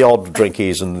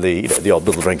drinkies and the odd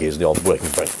little drinkies and the odd working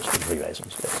friends with the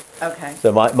Freemasons. Yes. Okay.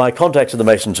 So my contacts with the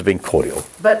Masons have been cordial.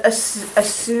 But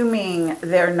assuming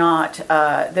they're not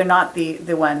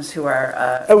the ones who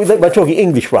are. We're talking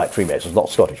English Rite Freemasons, not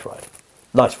Scottish Rite.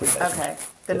 Nice Freemasons. Okay.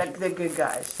 The good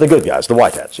guys. The good guys, the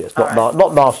white hats, yes. All right.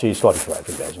 Not nasty Scottish Rite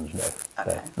Freemasons, no.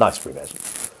 Okay. Nice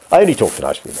Freemasons. I only talk to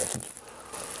nice Freemasons.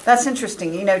 That's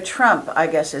interesting. You know, Trump, I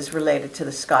guess, is related to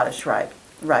the Scottish Rite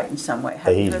in some way.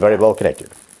 Have you He's heard very that? well connected.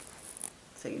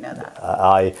 So you know that.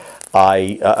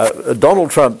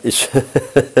 Donald Trump is.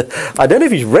 I don't know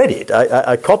if he's read it.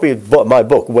 A copy of my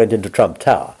book went into Trump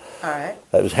Tower. All right.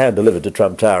 It was hand delivered to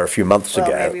Trump Tower a few months Well,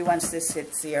 ago. maybe once this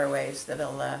hits the airwaves,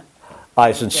 that'll.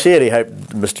 I sincerely hope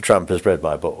Mr. Trump has read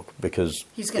my book, because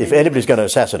He's gonna if need anybody's it. going to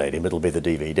assassinate him, it'll be the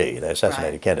DVD. They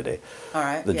assassinated Right. Kennedy. All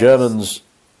right. The yes. Germans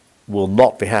will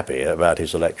not be happy about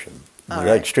his election. All They're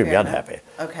right, extremely fair enough. unhappy.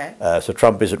 Okay. So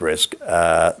Trump is at risk.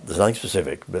 There's nothing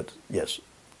specific, but yes,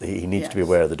 he needs to be Yes.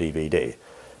 aware of the DVD.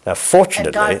 Now, And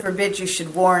fortunately, God forbid you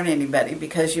should warn anybody,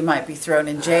 because you might be thrown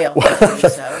in jail. for doing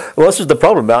so. well, this is the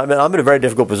problem. I mean, I'm in a very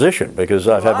difficult position, because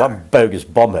I've had are. one bogus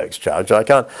bomb hoax charge. I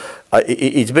can't.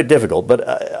 It's a bit difficult,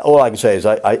 but all I can say is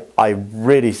I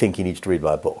really think he needs to read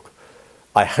my book.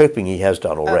 I'm hoping he has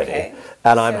done already, Okay.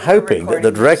 and I'm So hoping we're that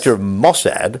the recording director of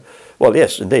Mossad. Well,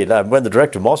 yes, indeed. When the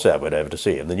director of Mossad went over to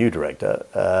see him, the new director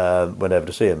went over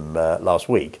to see him last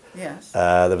week. Yes.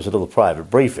 There was a little private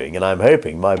briefing, and I'm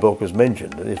hoping my book was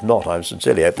mentioned. And if not, I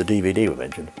sincerely hope the DVD were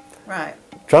mentioned. Right.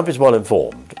 Trump is well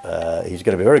informed. He's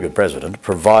going to be a very good president,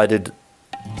 provided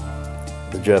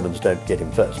the Germans don't get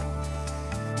him first.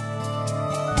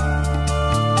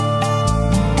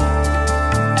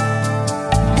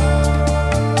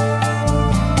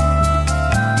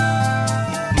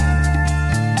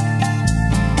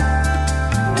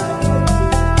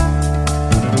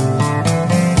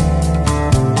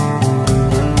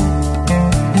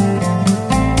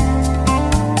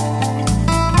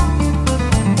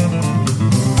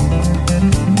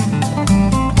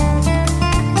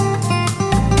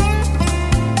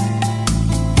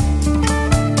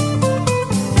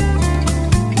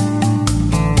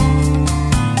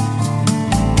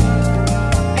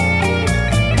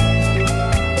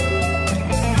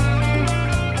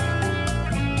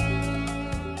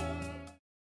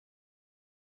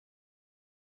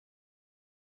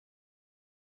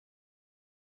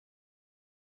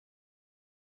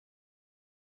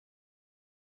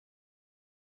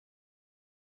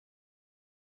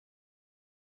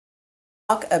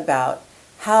 talk about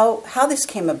how this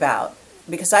came about,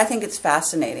 because I think it's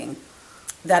fascinating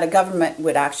that a government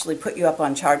would actually put you up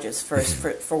on charges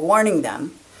for warning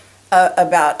them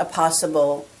about a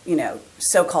possible,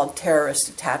 so-called terrorist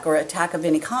attack or attack of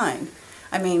any kind.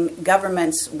 I mean,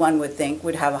 governments, one would think,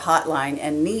 would have a hotline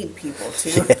and need people to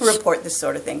Yes. report this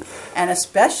sort of thing, and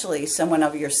especially someone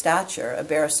of your stature, a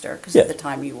barrister, because Yes. at the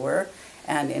time you were,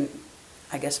 and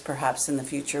I guess perhaps in the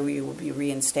future you will be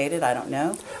reinstated. I don't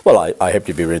know. Well, I hope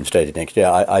to be reinstated next year.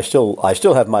 I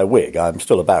still have my wig. I'm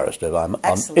still a barrister. I'm on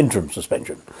Excellent. interim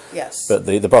suspension. Yes. But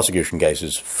the prosecution case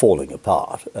is falling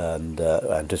apart, and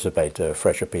anticipate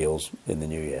fresh appeals in the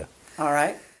new year. All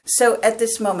right. So at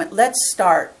this moment, let's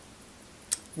start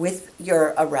with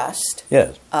your arrest.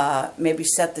 Yes. Maybe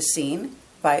set the scene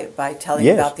by telling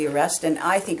Yes. about the arrest. And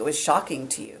I think it was shocking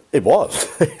to you It was.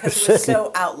 because it was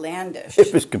so outlandish.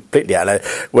 It was completely out.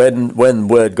 When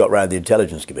word got round the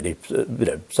intelligence committee,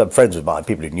 some friends of mine,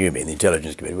 people who knew me in the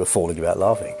intelligence committee, were falling about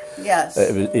laughing. Yes.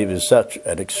 It was such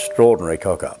an extraordinary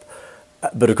cock-up.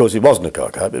 But of course, it wasn't a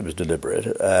cock-up. It was deliberate,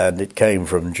 and it came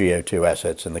from GO2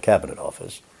 assets in the Cabinet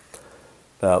Office.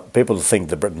 Now, people think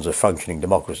that Britain's a functioning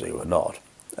democracy. We're not,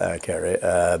 Kerry.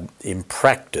 In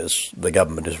practice, the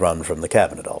government is run from the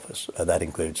Cabinet Office, and that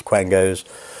includes quangos.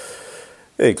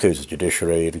 It includes the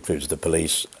judiciary, it includes the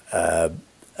police.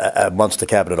 Once the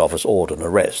Cabinet Office order an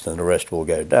arrest, an arrest will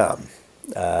go down.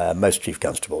 Most chief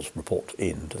constables report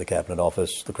in to the Cabinet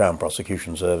Office. The Crown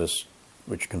Prosecution Service,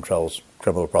 which controls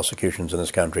criminal prosecutions in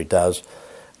this country, does.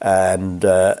 And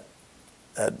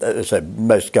so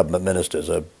most government ministers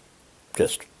are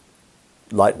just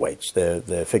lightweights.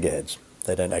 They're figureheads.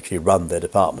 They don't actually run their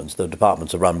departments. The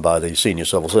departments are run by the senior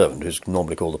civil servant, who's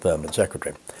normally called the permanent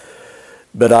secretary.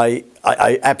 But I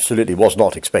absolutely was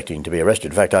not expecting to be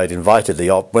arrested. In fact, I'd invited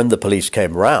when the police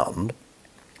came round,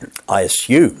 I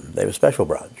assumed they were special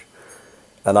branch.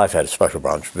 And I've had a special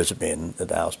branch visit me at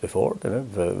the house before,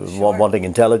 Sure. wanting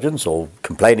intelligence or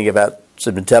complaining about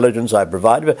some intelligence I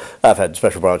provided. I've had a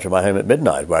special branch in my home at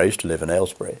midnight, where I used to live in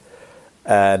Aylesbury.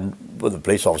 And when the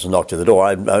police officer knocked at the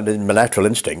door, my natural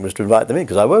instinct was to invite them in,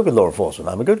 because I work with law enforcement.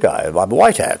 I'm a good guy. I'm a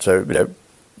white hat, so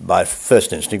my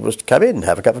first instinct was to come in and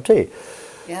have a cup of tea.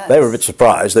 Yes. They were a bit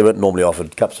surprised. They weren't normally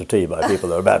offered cups of tea by people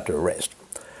they're about to arrest.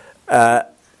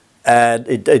 And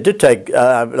it did take,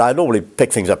 I normally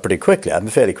pick things up pretty quickly. I'm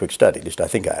a fairly quick study, at least I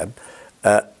think I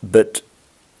am. But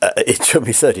it took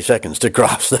me 30 seconds to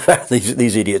grasp the fact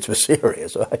these idiots were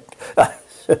serious. I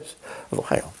thought,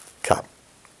 hang on, can't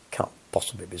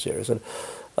possibly be serious. And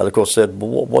of course said,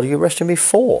 well, what are you arresting me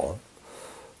for?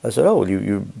 I said, oh, well,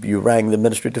 you rang the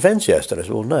Ministry of Defence yesterday. I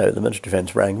said, well, no, the Ministry of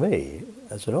Defence rang me.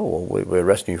 I said, oh, well, we're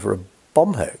arresting you for a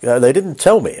bomb hoax. They didn't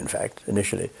tell me, in fact,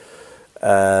 initially.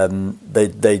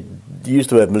 They used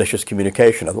the word malicious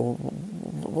communication. I thought,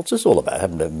 what's this all about?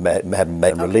 Hadn't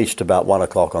been released about 1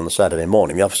 o'clock on the Saturday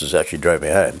morning. The officers actually drove me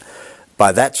home.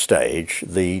 By that stage,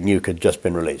 the nuke had just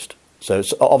been released. So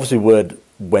obviously word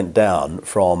went down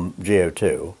from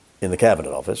GO2 in the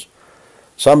Cabinet Office.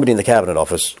 Somebody in the Cabinet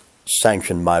Office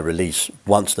sanctioned my release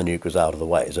once the nuke was out of the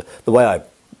way. So the way I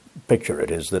picture it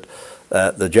is that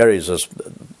the Jerrys,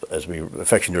 as we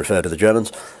affectionately refer to the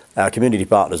Germans, our community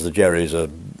partners, the Jerrys,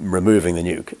 are removing the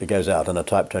nuke. It goes out on a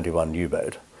Type 21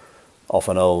 U-boat off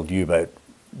an old U-boat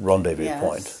rendezvous Yes.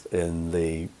 point in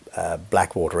the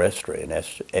Blackwater estuary in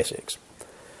Essex.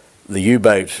 The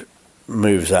U-boat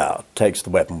moves out, takes the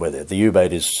weapon with it. The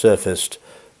U-boat is surfaced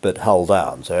but hull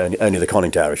down, so only the conning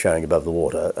tower is showing above the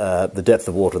water. The depth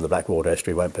of water in the Blackwater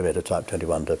estuary won't permit a Type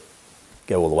 21 to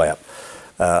go all the way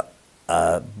up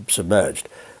submerged.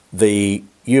 The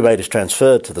U-boat is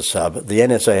transferred to the sub. The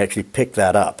NSA actually picked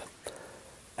that up.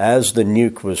 As the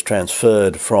nuke was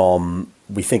transferred from,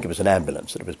 we think it was an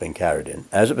ambulance that it was being carried in,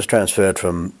 as it was transferred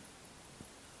from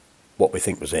what we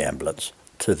think was the ambulance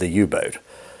to the U-boat,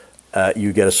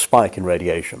 you get a spike in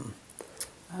radiation.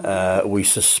 We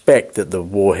suspect that the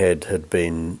warhead had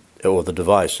been, or the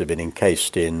device had been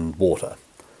encased in water,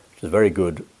 which is a very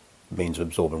good means of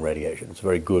absorbing radiation. It's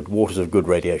very good, water's a good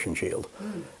radiation shield.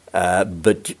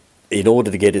 But in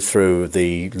order to get it through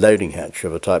the loading hatch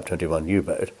of a Type 21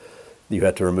 U-boat, you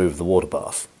had to remove the water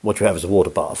bath. What you have is a water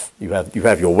bath. You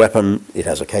have your weapon, it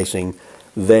has a casing,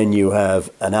 then you have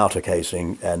an outer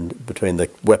casing, and between the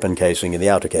weapon casing and the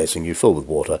outer casing you fill with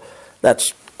water.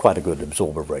 That's quite a good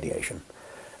absorber of radiation.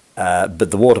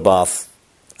 But the water bath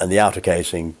and the outer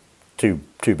casing, too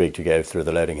big to go through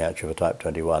the loading hatch of a Type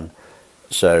 21.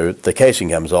 So the casing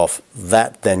comes off,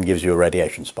 that then gives you a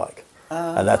radiation spike.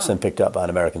 And that's then picked up by an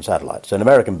American satellite. So an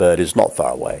American bird is not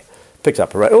far away. Picks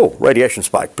up radiation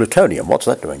spike, plutonium, what's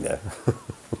that doing there?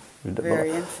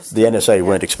 Very interesting. The NSA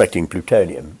weren't expecting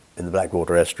plutonium in the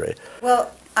Blackwater Estuary. Well,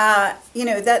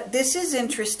 that this is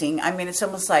interesting. I mean, it's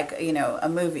almost like, a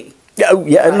movie. Yeah, oh,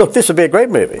 yeah. Right. Look, this would be a great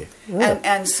movie. Yeah.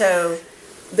 And so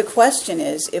the question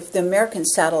is, if the American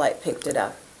satellite picked it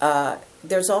up,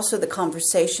 there's also the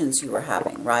conversations you were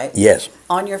having, right? Yes.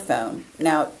 On your phone.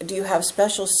 Now, do you have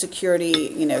special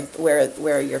security,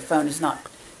 where your phone is not,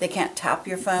 they can't tap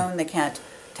your phone, they can't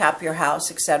tap your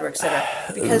house, et cetera,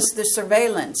 because the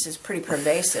surveillance is pretty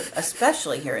pervasive,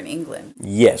 especially here in England.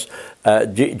 Yes.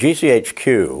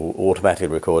 GCHQ automatically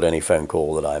record any phone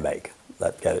call that I make.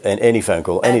 Any phone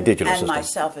call, any digital system. And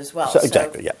myself as well. So,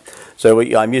 exactly, yeah. So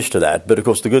I'm used to that. But, of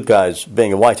course, the good guys,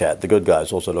 being a white hat, the good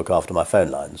guys also look after my phone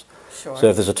lines. Sure. So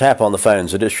if there's a tap on the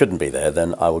phones that it shouldn't be there,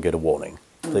 then I will get a warning.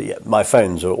 So, yeah, my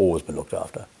phones have always been looked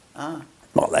after. Ah.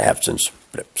 Well, they have since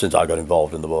I got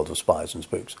involved in the world of spies and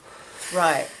spooks.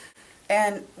 Right.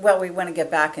 And, well, we want to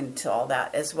get back into all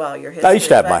that as well. Your history. I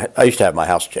used to have my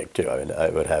house checked too. I mean, I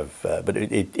would have, but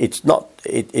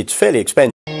it's fairly expensive.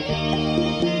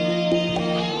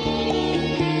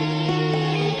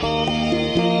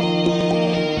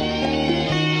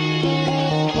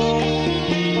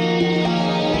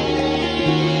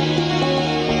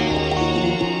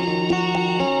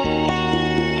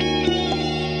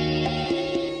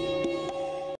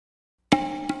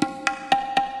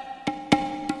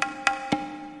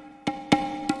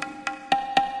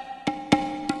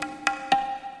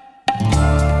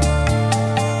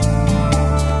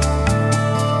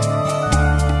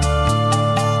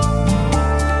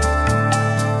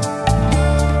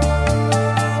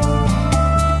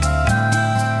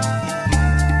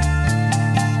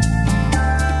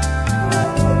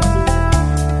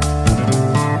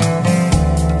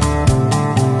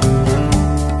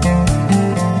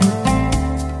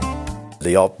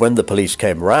 When the police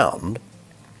came round,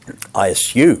 I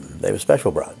assumed they were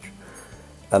special branch.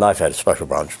 And I've had a special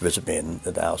branch visit me in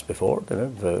the house before,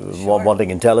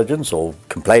 wanting intelligence or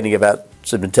complaining about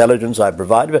some intelligence I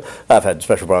provided. I've had a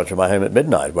special branch in my home at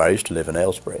midnight, where I used to live in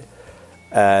Aylesbury.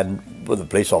 And when the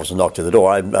police officer knocked at the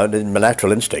door, my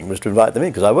natural instinct was to invite them in,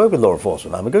 because I work with law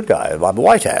enforcement. I'm a good guy. I'm a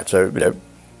white hat, so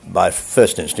my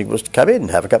first instinct was to come in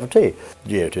and have a cup of tea.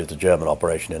 GO2 is the German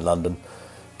operation in London,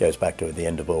 goes back to the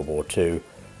end of World War II.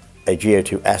 A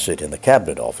GO2 asset in the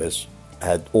Cabinet Office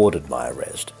had ordered my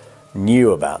arrest,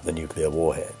 knew about the nuclear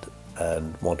warhead,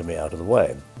 and wanted me out of the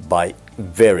way by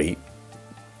very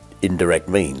indirect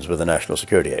means with the National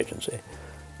Security Agency.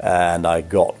 And by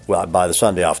the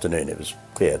Sunday afternoon, it was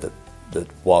clear that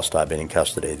whilst I'd been in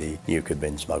custody, the nuke had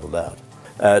been smuggled out.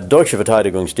 Deutsche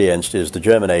Verteidigungsdienst is the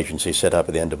German agency set up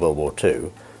at the end of World War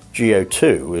II.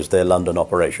 GO2 is their London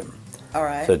operation. All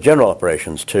right. So General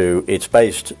Operations 2, it's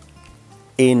based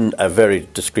in a very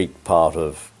discrete part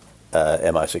of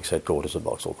MI6 headquarters at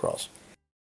Vauxhall Cross.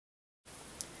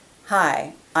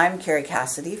 Hi, I'm Carrie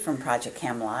Cassidy from Project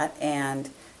Camelot, and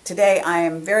today I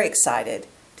am very excited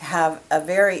to have a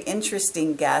very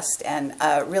interesting guest and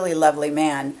a really lovely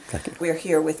man. Thank you. We're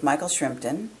here with Michael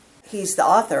Shrimpton. He's the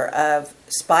author of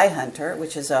Spyhunter,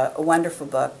 which is a wonderful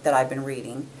book that I've been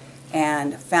reading,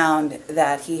 and found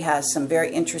that he has some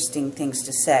very interesting things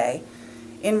to say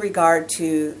in regard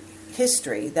to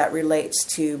history that relates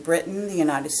to Britain, the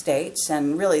United States,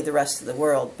 and really the rest of the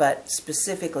world, but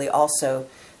specifically also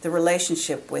the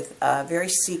relationship with a very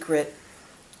secret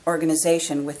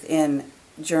organization within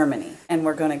Germany. And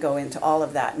we're going to go into all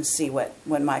of that and see what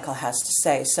Michael has to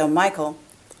say. So Michael,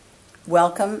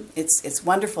 welcome. It's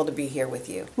wonderful to be here with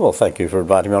you. Well, thank you for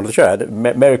inviting me on the show.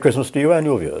 Merry Christmas to you and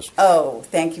your viewers. Oh,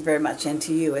 thank you very much, and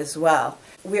to you as well.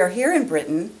 We are here in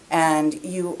Britain, and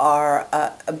you are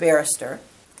a barrister.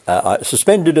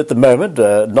 Suspended at the moment,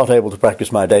 not able to practice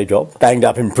my day job, banged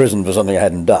up in prison for something I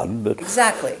hadn't done. But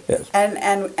exactly. Yes.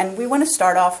 And we want to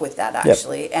start off with that,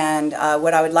 actually. Yep. And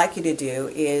what I would like you to do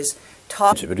is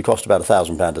talk... It would cost about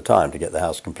 £1,000 a time to get the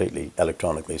house completely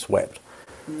electronically swept.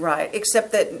 Right,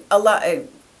 except that a lot...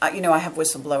 I have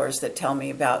whistleblowers that tell me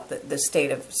about the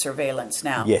state of surveillance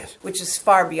now, yes, which is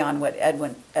far beyond what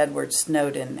Edward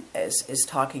Snowden is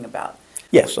talking about.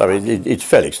 Yes, I mean, it's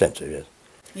fairly extensive, yes.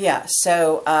 Yeah,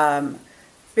 so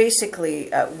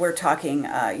basically we're talking,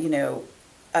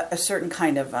 a certain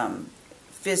kind of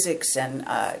physics and,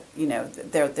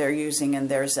 they're using, and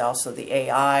there's also the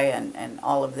AI and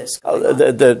all of this going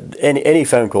on. Any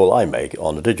phone call I make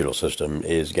on a digital system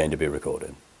is going to be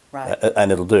recorded. Right.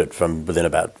 And it'll do it from within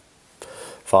about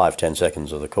 5-10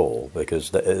 seconds of the call,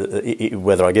 because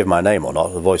whether I give my name or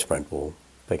not, the voice print will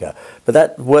pick up. But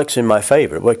that works in my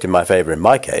favour. It worked in my favour in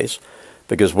my case,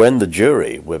 because when the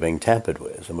jury were being tampered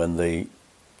with, and when the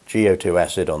GO2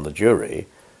 asset on the jury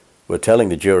were telling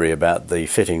the jury about the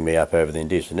fitting me up over the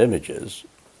indecent images,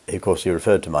 of course, he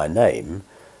referred to my name,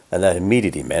 and that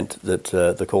immediately meant that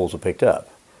the calls were picked up.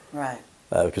 Right.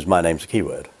 Because my name's a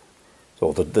keyword.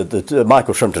 So the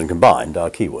Michael Shrimpton combined are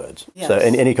keywords. Yes. So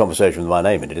any conversation with my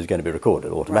name in it is going to be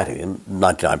recorded automatically. Right. And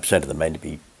 99% of them may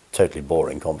be totally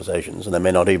boring conversations, and they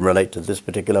may not even relate to this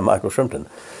particular Michael Shrimpton.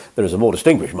 There is a more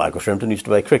distinguished Michael Shrimpton who used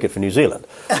to play cricket for New Zealand,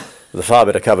 with a far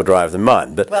better cover drive than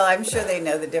mine. But well, I'm sure they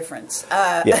know the difference.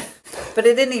 Yeah. But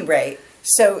at any rate,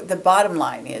 so the bottom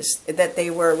line is that they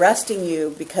were arresting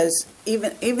you because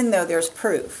even though there's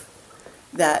proof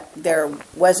that there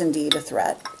was indeed a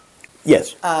threat,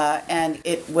 yes, and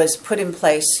it was put in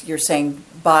place, you're saying,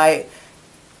 by,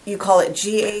 you call it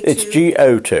GA2? It's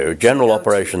GO2, General GO2.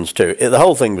 Operations 2. The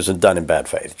whole thing was done in bad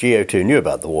faith. GO2 knew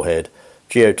about the warhead.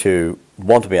 GO2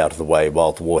 wanted me out of the way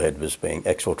while the warhead was being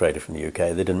exfiltrated from the UK.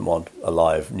 They didn't want a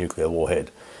live nuclear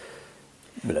warhead.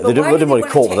 They didn't want to be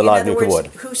caught with a live nuclear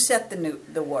warhead. Who set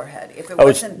the warhead? If it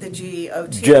wasn't the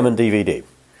GO2? German DVD.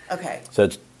 Okay. So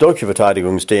it's Deutsche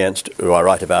Verteidigungsdienst, who I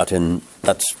write about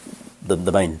that's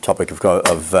the main topic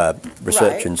of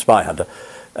research in Spyhunter.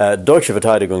 Deutsche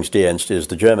Verteidigungsdienst is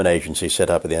the German agency set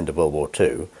up at the end of World War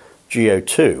II.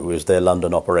 GO2 is their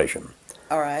London operation.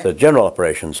 All right. So General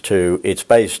Operations 2, it's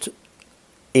based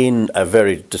in a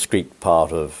very discrete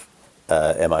part of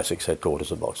MI6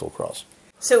 headquarters at Vauxhall Cross.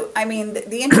 So, I mean,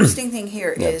 the interesting thing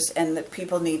here is, and that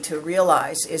people need to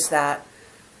realize, is that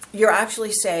you're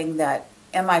actually saying that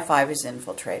MI5 is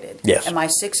infiltrated. Yes.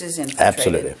 MI6 is infiltrated.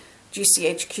 Absolutely.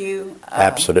 GCHQ.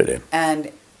 Absolutely.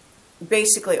 And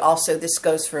basically also this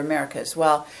goes for America as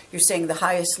well. You're saying the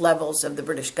highest levels of the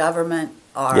British government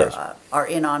are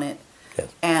in on it. Yes.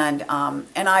 And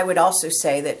I would also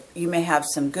say that you may have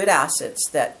some good assets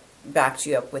that backed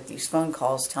you up with these phone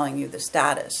calls telling you the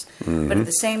status. Mm-hmm. But at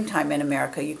the same time in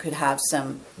America, you could have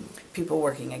some people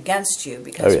working against you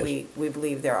because we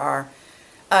believe there are,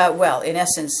 well, in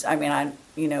essence, I mean,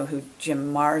 you know who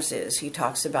Jim Mars is. He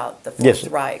talks about the Fourth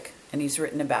Reich, and he's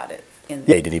written about it.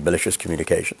 Did any malicious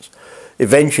communications.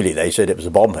 Eventually they said it was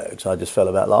a bomb hoax. I just fell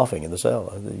about laughing in the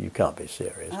cell. You can't be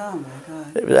serious. Oh, my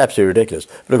God. It was absolutely ridiculous.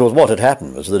 But of course what had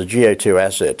happened was that a GO2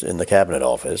 asset in the Cabinet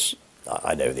Office,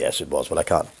 I know who the asset was, but I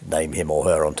can't name him or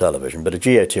her on television, but a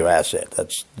GO2 asset,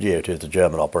 that's GO2 is the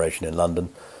German operation in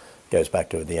London, goes back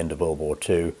to the end of World War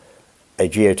II. A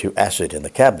GO2 asset in the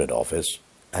Cabinet Office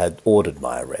had ordered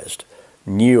my arrest,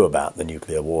 knew about the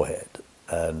nuclear warhead,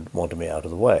 and wanted me out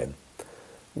of the way.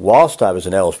 Whilst I was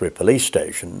in Aylesbury Police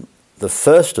Station, the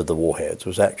first of the warheads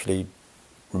was actually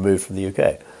removed from the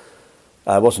UK.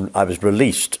 I was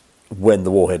released when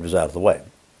the warhead was out of the way.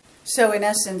 So in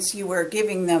essence, you were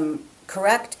giving them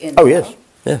correct info. Oh, yes.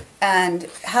 Yeah. And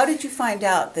how did you find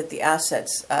out that the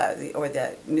assets or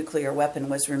the nuclear weapon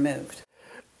was removed?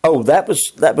 Oh, that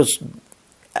was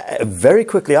very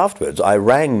quickly afterwards. I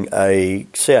rang a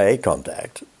CIA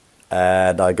contact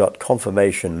and I got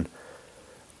confirmation.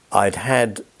 I'd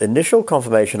had initial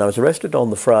confirmation. I was arrested on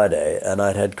the Friday, and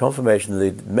I'd had confirmation.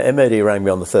 The MOD rang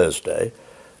me on the Thursday.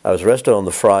 I was arrested on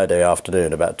the Friday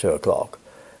afternoon about 2 o'clock.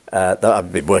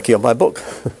 I've been working on my book.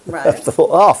 Right. I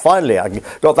thought, finally, I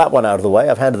got that one out of the way.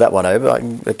 I've handed that one over. I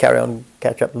can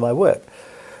catch up with my work.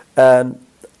 And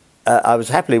I was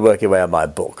happily working away on my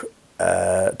book,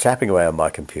 tapping away on my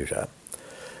computer.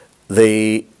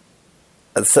 The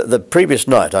previous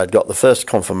night, I'd got the first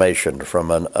confirmation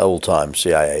from an old-time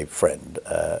CIA friend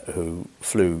who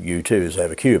flew U-2s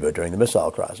over Cuba during the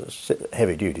missile crisis,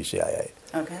 heavy-duty CIA.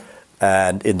 Okay.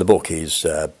 And in the book, he's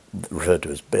referred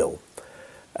to as Bill.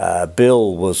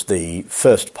 Bill was the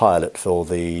first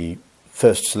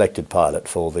selected pilot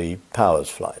for the Powers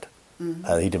flight.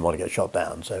 Mm-hmm. He didn't want to get shot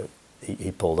down, so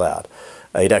he pulled out.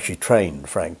 He'd actually trained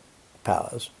Frank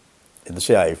Powers. In the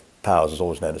CIA, Powers is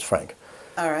always known as Frank.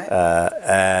 All right.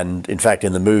 And in fact,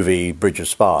 in the movie Bridge of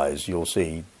Spies, you'll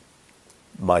see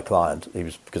my client,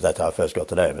 because that's how I first got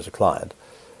to know him as a client,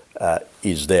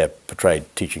 is there portrayed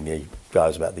teaching the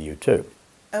guys about the U-2.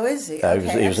 Oh, is he?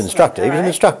 He was an instructor. He was an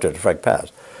instructor to Frank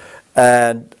Powers.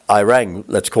 And I rang,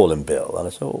 let's call him Bill. And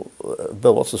I said, well,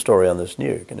 Bill, what's the story on this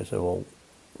nuke? And he said, well,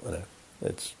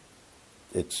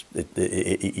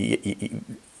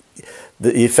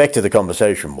 the effect of the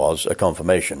conversation was a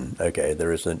confirmation. Okay,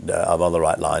 I'm on the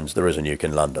right lines. There is a nuke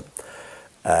in London.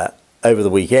 Over the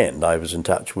weekend, I was in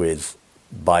touch with,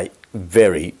 by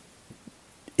very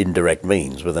indirect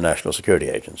means, with the National Security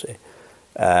Agency.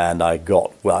 And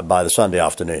by the Sunday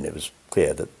afternoon, it was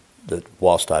clear that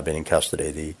whilst I'd been in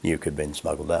custody, the nuke had been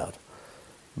smuggled out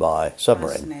by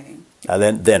submarine. Fascinating.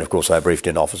 And then of course, I briefed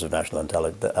in Office of Naval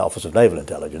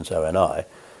Intelligence, ONI,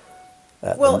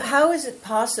 Well, how is it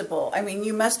possible? I mean,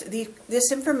 you must,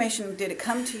 this information, did it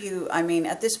come to you? I mean,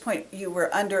 at this point, were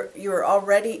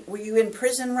you in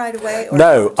prison right away? Or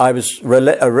no, I was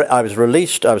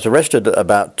released, I was arrested at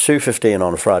about 2:15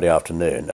 on a Friday afternoon.